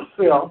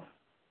yourself,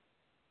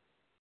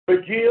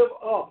 forgive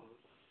others,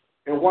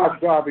 and watch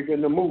God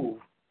begin to move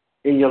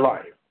in your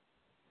life.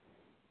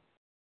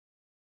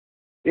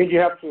 Then you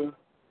have to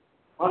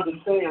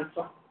understand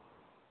something.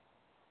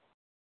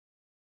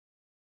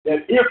 That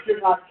if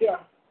you're not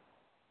careful,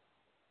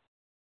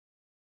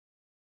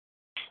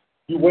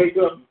 you wake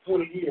up and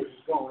 20 years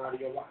is gone out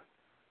of your life.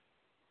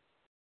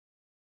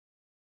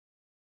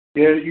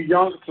 Yeah, you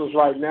youngsters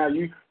right now,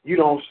 you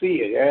don't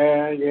see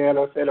it. Yeah,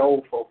 that's that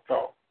old folk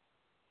talk.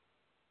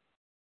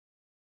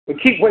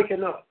 But keep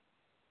waking up.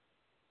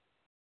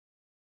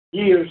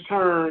 Years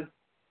turn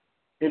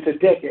into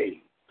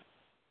decades.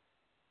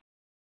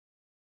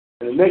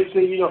 And the next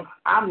thing you know,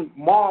 I'm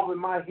marveling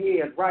my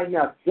head right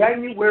now.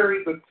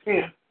 January the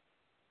 10th,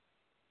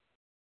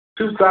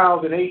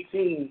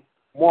 2018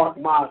 marked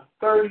my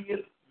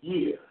 30th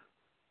year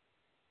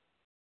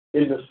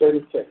in the state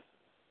of Texas.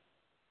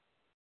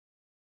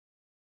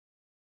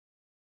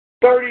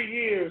 30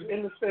 years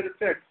in the state of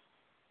Texas.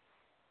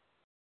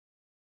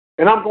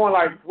 And I'm going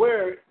like,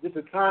 where did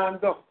the time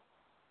go?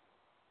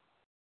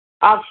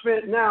 I've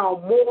spent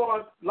now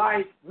more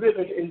life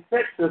living in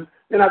Texas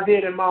than I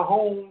did in my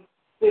home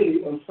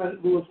city of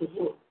St. Louis,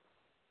 Missouri.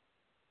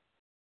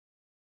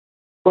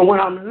 But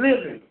when I'm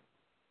living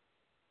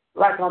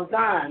like I'm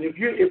dying, if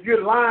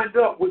you're lined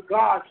up with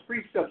God's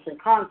precepts and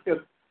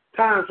concepts,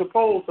 time's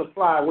supposed to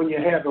fly when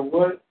you're having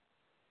what?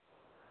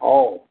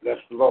 Oh, bless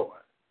the Lord.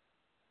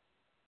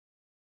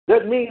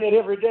 Doesn't mean that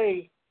every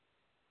day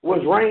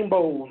was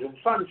rainbows and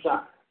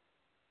sunshine.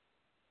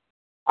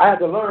 I had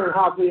to learn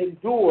how to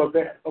endure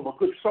that of a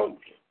good soldier.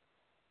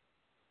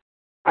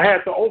 I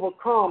had to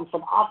overcome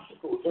some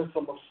obstacles and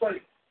some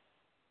mistakes.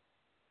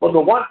 But the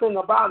one thing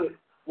about it,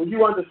 when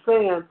you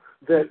understand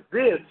that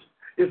this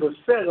is a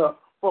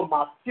setup for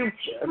my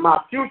future, and my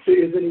future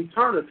is in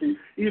eternity,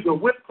 either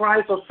with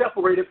Christ or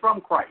separated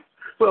from Christ.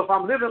 So if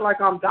I'm living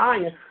like I'm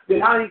dying,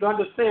 then I need to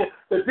understand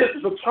that this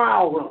is a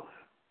trial run.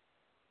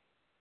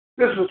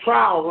 This is a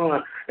trial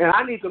run, and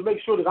I need to make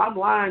sure that I'm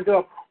lined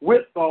up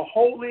with the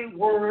holy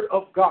word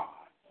of God.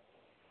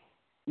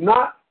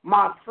 Not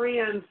my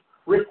friend's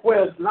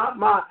request, not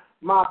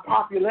my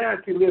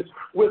popularity list,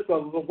 with the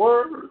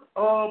word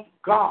of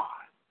God.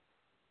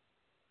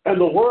 And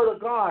the word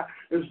of God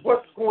is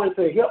what's going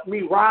to help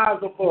me rise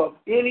above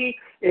any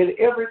and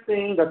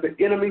everything that the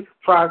enemy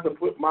tries to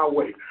put my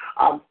way.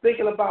 I'm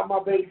thinking about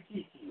my baby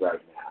Kiki right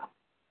now.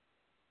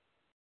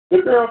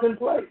 The girl can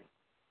play.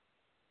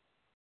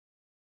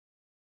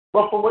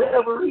 But for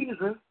whatever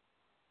reason,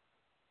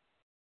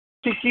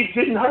 she keeps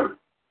getting hurt.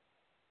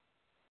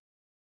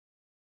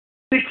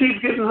 She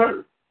keeps getting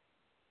hurt.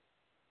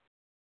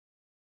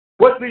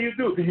 What do?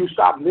 Do you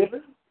stop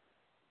living?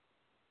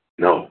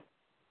 No.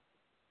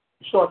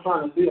 You start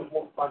trying to live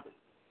more abundantly.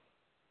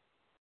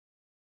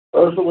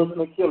 First it was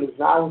an Achilles,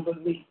 now it was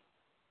a knee.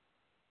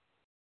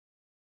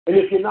 And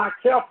if you're not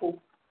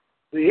careful,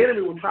 the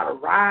enemy will try to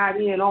ride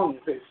in on you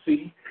and say,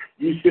 see,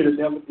 you should have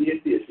never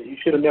did this, and you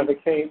should have never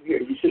came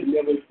here, you should have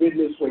never been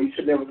this way, you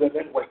should have never been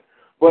that way.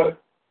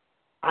 But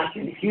I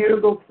can hear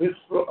the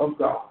whisper of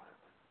God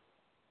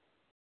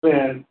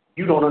saying,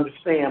 you don't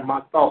understand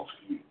my thoughts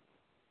for you.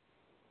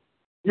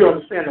 You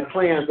understand the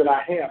plans that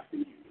I have for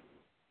you.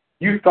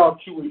 You thought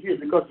you were here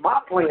because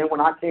my plan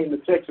when I came to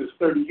Texas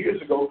 30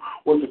 years ago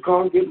was to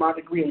come get my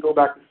degree and go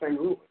back to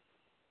St. Louis.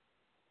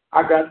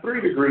 I got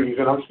 3 degrees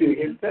and I'm still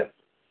here in Texas.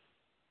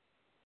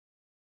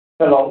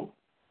 Hello?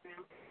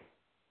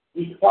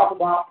 You should talk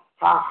about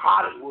how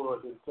hot it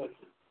was in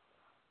Texas.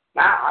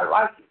 Now I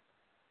like it.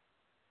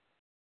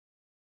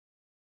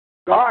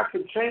 God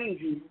can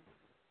change you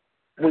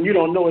when you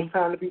don't know it's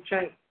time to be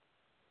changed.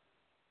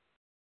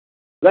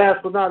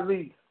 Last but not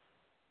least,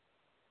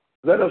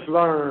 let us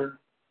learn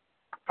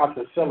how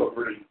to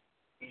celebrate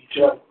each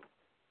other.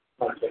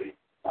 I'll tell you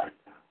right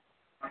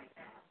now.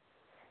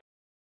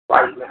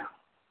 Right now.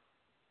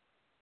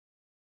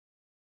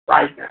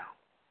 Right now.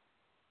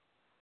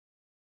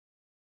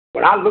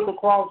 When I look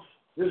across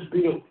this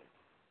building,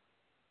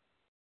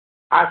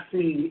 I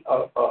see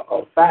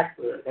a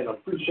factor and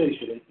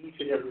appreciation in each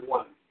and every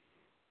one of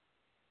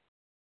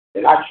you.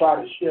 And I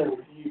try to share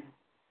with you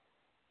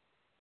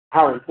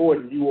how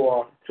important you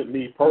are to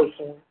me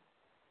personally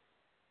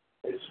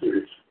and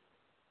spiritually.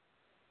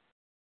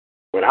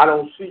 When I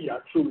don't see you, I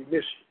truly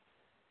miss you.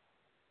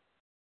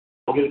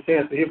 I don't get a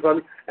chance to hear from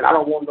you, and I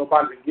don't want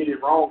nobody to get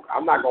it wrong.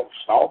 I'm not going to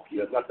stalk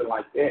you or nothing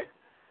like that.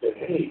 Say,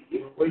 hey,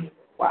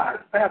 why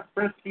does Pastor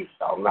Prince keep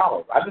stalking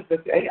out? I just said,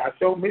 hey, I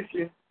sure miss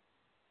you.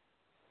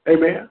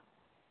 Amen.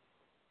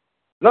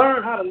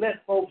 Learn how to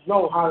let folks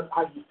know how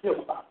you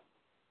feel about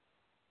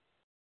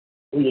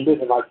it when you're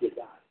living like you're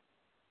dying.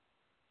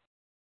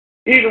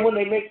 Even when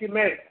they make you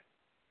mad.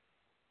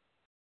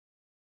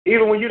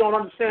 Even when you don't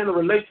understand the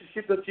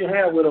relationship that you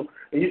have with them,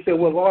 and you say,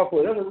 well, Lord,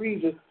 for whatever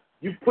reason,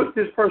 you put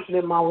this person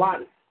in my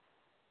life.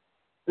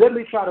 Let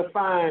me try to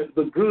find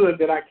the good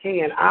that I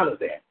can out of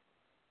that.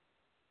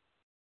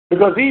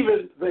 Because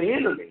even the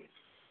enemy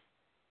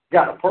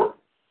got a purpose.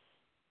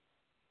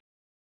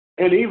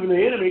 And even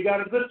the enemy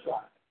got a good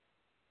side.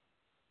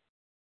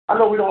 I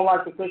know we don't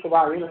like to think of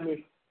our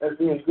enemy as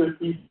being good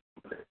people.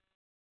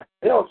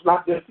 Hell, it's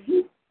not just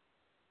you.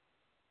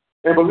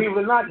 And believe it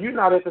or not, you're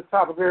not at the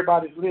top of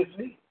everybody's list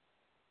either.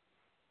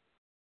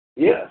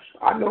 Yes,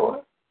 I know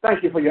it.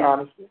 Thank you for your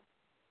honesty.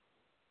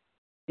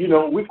 You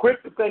know, we're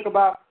quick to think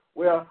about,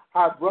 well,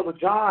 how Brother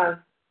John,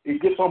 he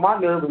gets on my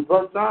nerves, and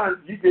Brother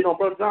John, you get on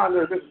Brother John's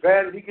nerves as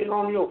bad as he gets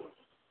on yours.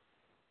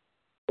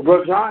 But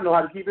Brother John know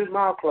how to keep his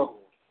mouth closed.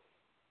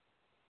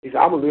 He said,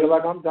 I'm going to live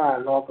like I'm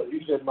dying, Lord, because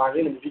you said my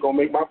enemies, you're going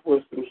to make my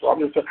footstool. So I'm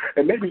just saying,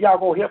 and maybe y'all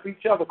going to help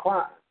each other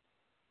climb.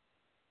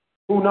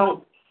 Who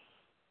knows?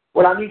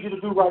 What I need you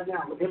to do right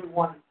now, with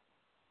everyone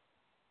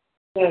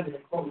standing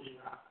and closing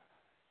your eyes.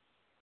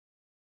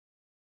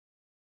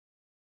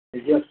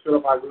 And yes,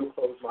 Philip, I will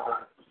close my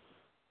eyes.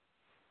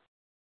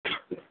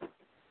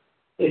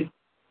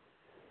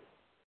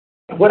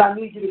 And what I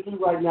need you to do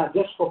right now,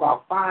 just for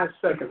about 5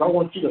 seconds, I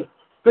want you to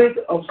think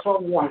of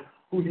someone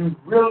who you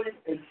really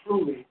and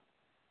truly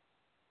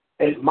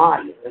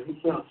admire and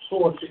who's been a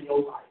source in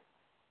your life.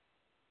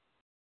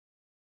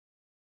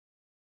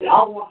 And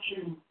I want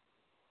you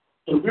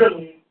to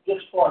really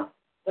just start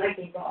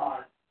thanking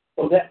God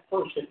for that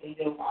person in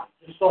your life.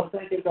 Just start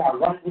thanking God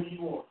right where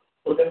you are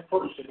for that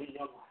person in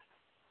your life.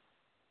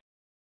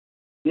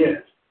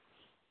 Yes.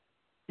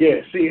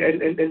 Yes. See,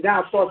 and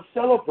now start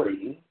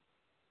celebrating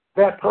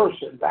that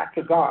person back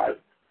to God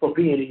for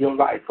being in your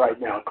life right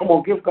now. Come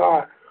on, give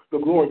God the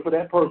glory for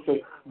that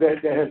person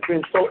that has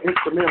been so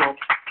instrumental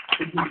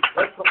to you.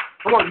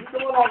 Come on,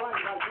 you're doing all right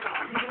right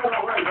now. You're doing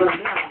all right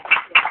now.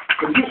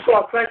 But you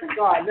start thanking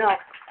God.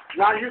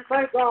 Now you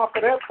thank God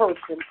for that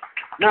person.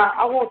 Now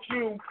I want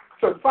you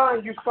to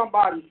find you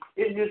somebody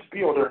in this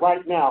building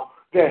right now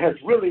that has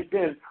really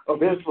been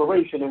of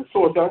inspiration and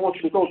source. I want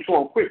you to go to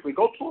them quickly.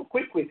 Go to them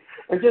quickly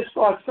and just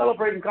start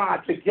celebrating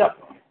God together.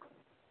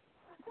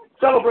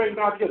 Celebrating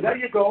God together. There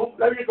you go.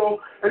 There you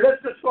go. And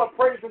let's just start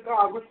praising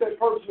God with that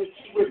person that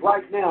you're with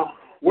right now,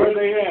 where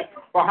they at,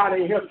 for how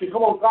they helped you.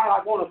 Come on, God,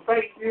 I want to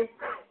thank you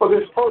for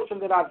this person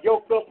that I've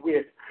yoked up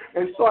with.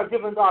 And start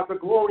giving God the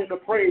glory and the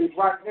praise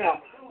right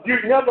now. You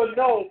never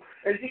know.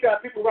 And you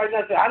got people right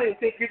now that say, I didn't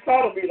think you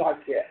thought of me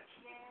like that.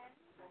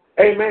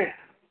 Amen.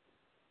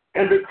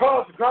 And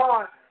because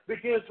God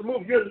begins to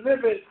move, you're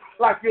living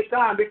like you're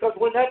dying. Because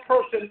when that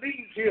person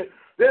leaves here,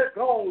 they're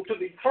gone to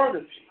the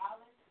eternity.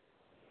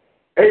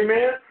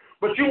 Amen.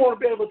 But you want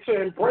to be able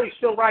to embrace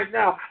them right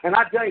now. And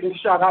I tell you this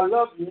shot, I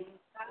love you.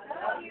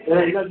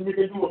 There ain't nothing you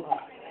can do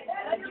about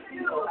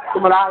it.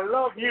 Come on, I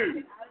love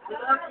you.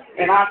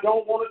 And I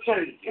don't want to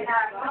change it.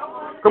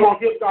 Come on,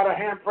 give God a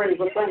hand praise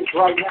of thanks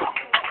right now.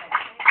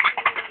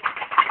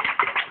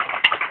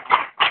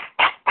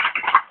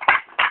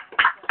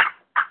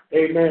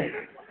 Amen.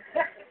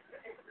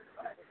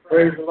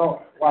 Praise the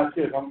Lord. Watch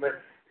this.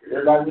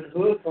 Everybody with the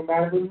hood,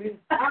 somebody with me.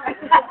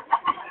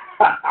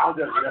 I'll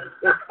just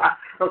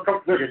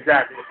come look at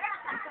Jackie.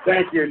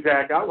 Thank you,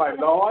 Jackie. I'm like,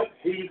 Lord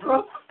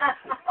Jesus.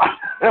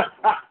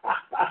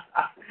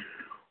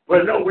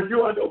 But no, when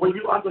you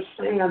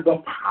understand the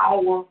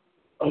power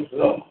of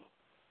love,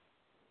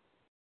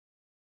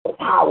 the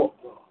power of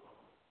love.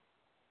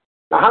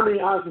 Now, how many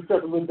honestly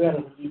felt a little better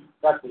when you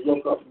got to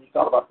yoke up and you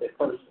thought about that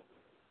person?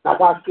 Now,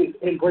 watch this.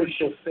 Embrace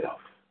yourself.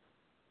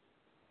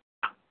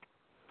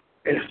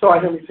 And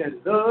start hearing me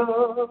saying,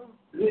 love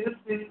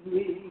lifted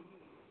me.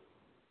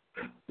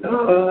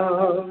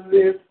 Love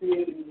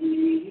lifted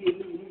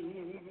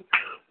me.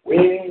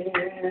 When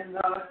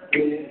I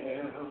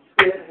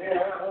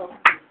fell,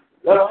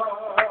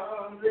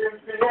 love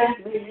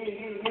lifted me.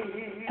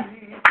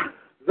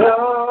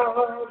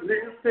 Love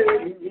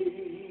lifted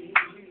me.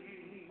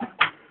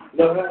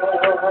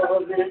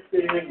 Love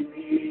lifted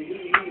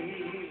me.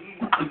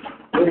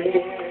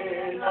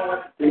 When I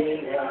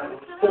fell,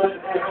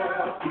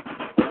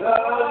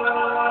 love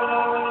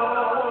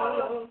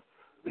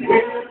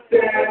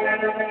lifted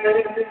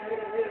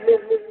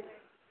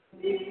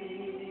me.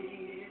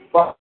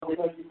 Father, we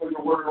thank you for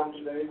your word on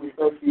today. We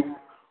thank you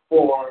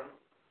for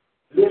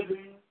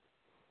living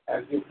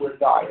as if we're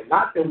dying.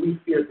 Not that we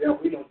fear death.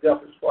 We know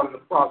death is part of the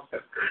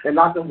process. And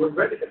not that we're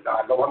ready to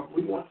die, Lord.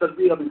 We want to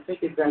be able to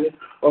take advantage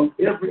of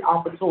every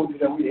opportunity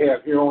that we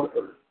have here on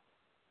earth.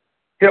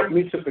 Help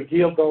me to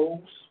forgive those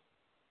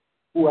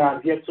who I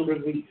have yet to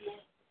release.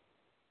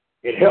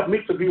 And help me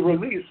to be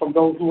released from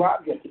those who I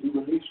have yet to be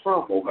released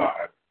from, oh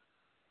God.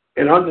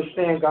 And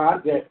understand,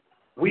 God, that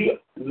we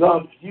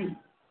love you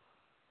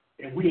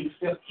and we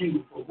accept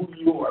you for who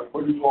you are and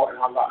what you are in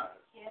our lives.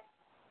 Yes.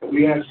 And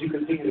we ask you to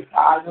continue to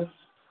guide us,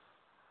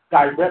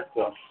 direct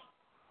us,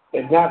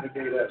 and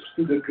navigate us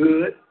through the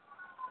good,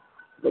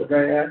 the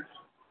bad,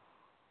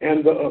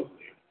 and the ugly.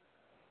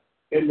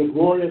 In the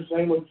glorious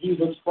name of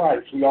Jesus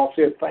Christ, we all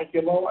say thank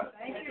you, Lord.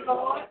 Thank you,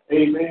 Lord.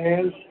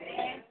 Amen.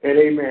 And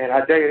amen.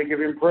 I dare you to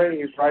give him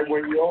praise right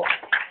where you are.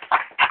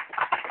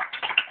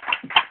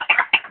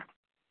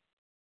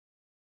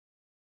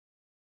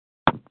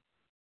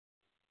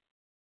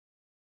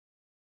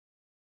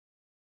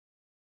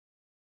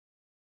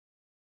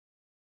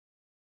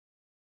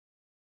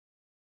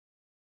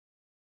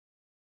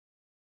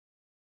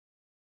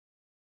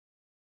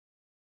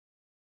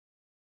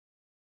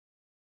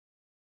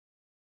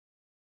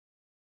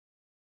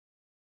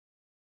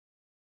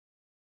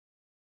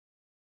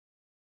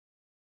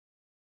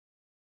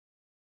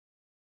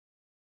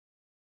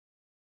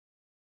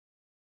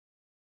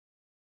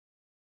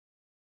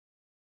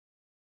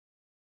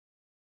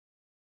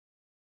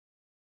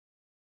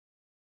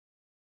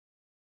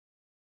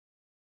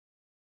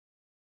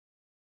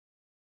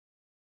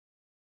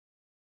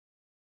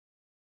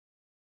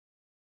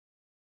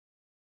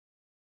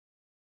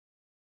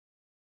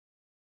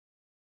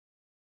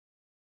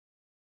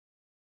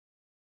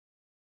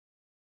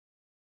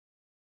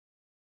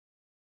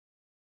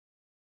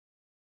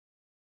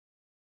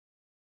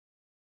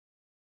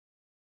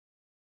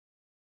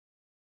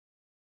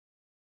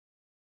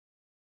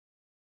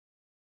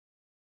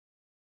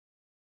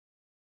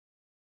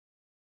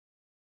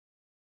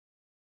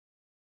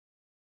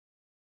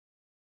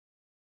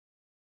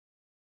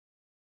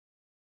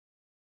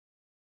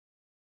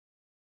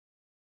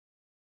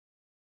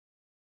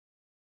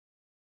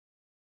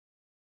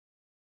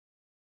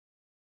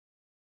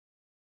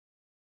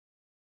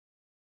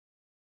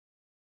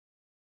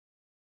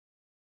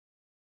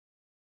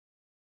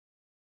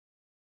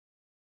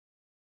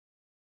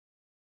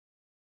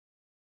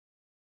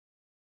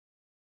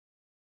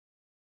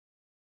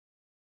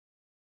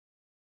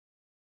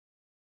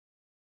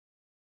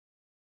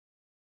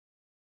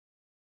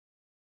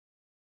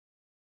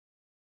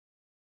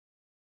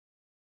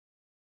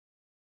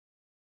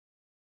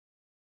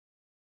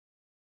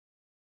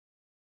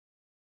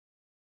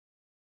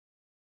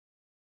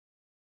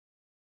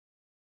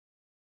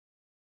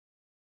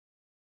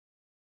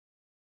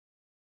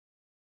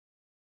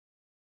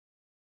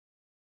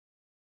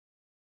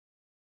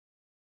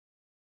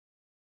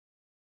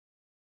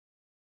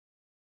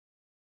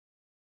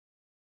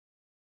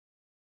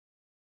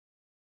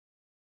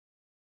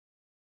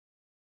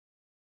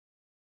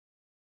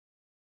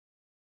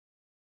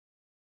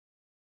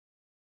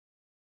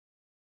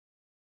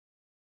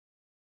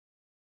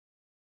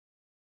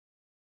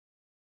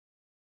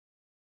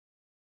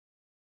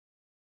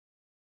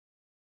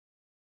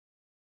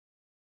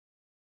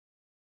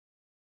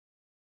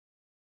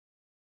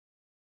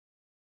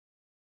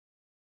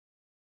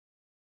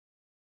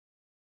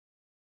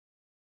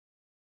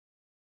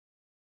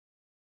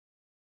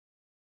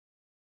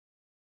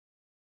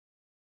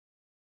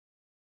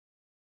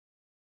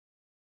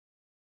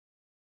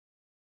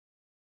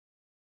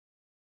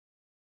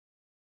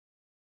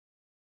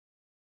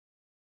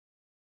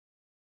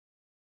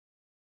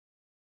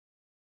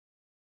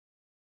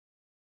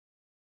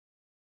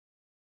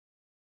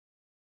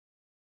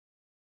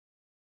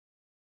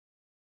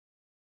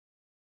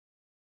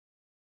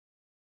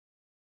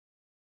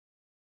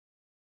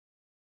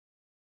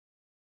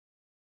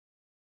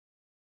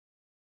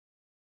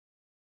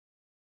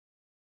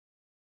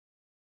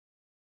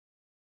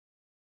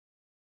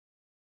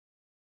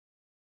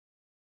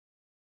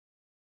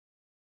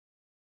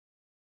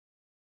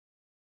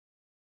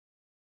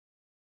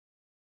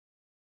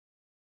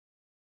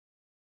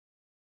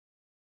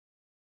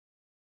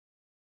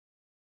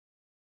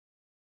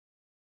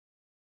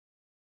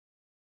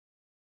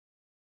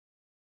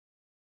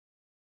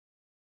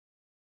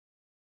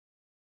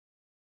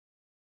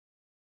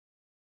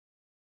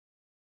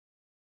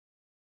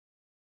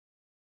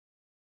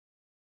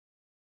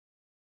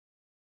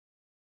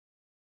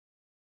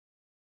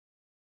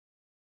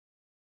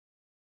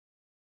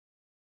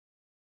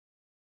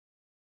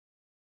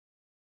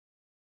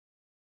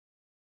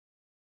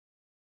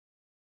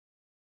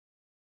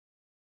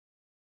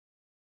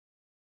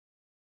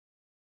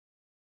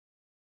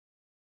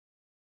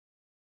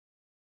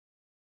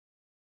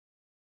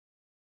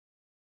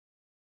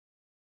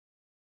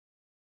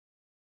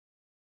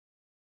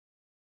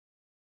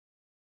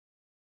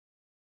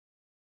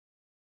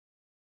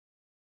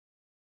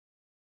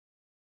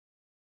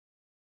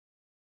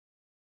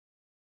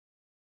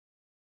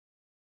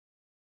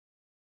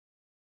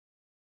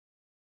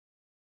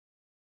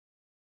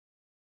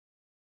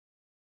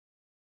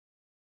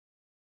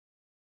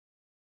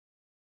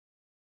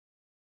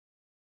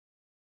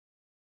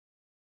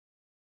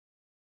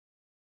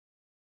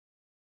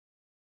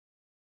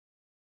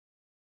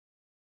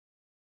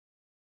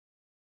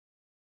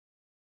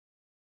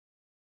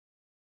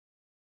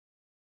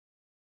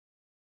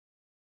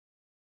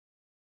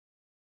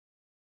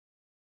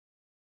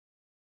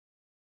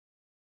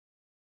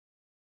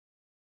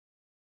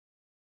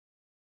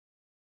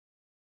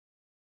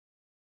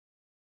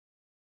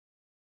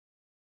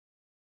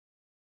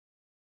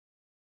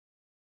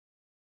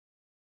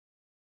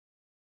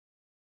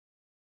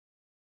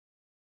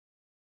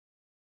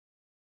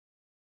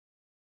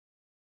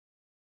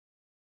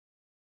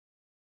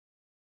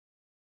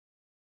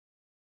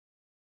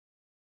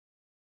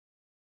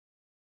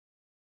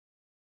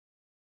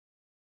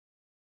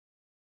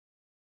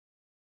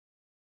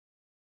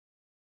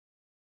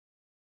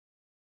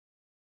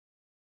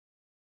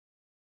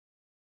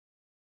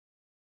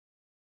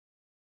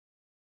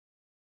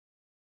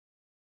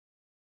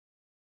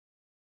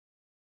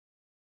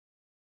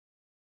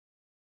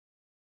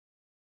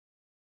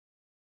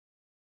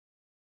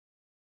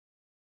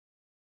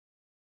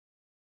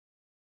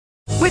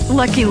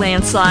 Lucky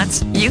Land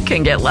Slots, you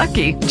can get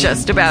lucky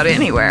just about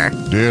anywhere.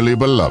 Dearly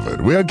beloved,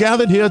 we are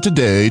gathered here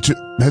today to...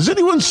 Has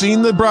anyone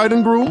seen the bride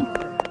and groom?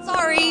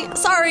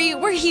 Sorry,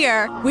 we're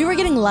here. We were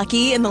getting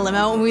lucky in the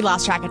limo and we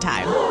lost track of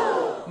time.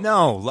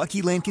 No,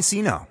 Lucky Land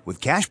Casino,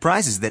 with cash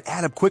prizes that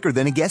add up quicker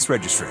than a guest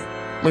registry.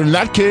 In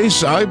that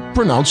case, I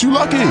pronounce you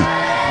lucky.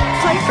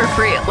 Play for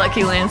free at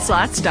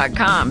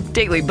LuckyLandSlots.com.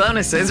 Daily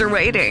bonuses are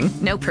waiting.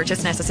 No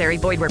purchase necessary.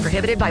 Void where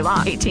prohibited by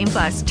law.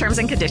 18+. Terms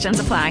and conditions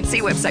apply.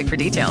 See website for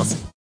details.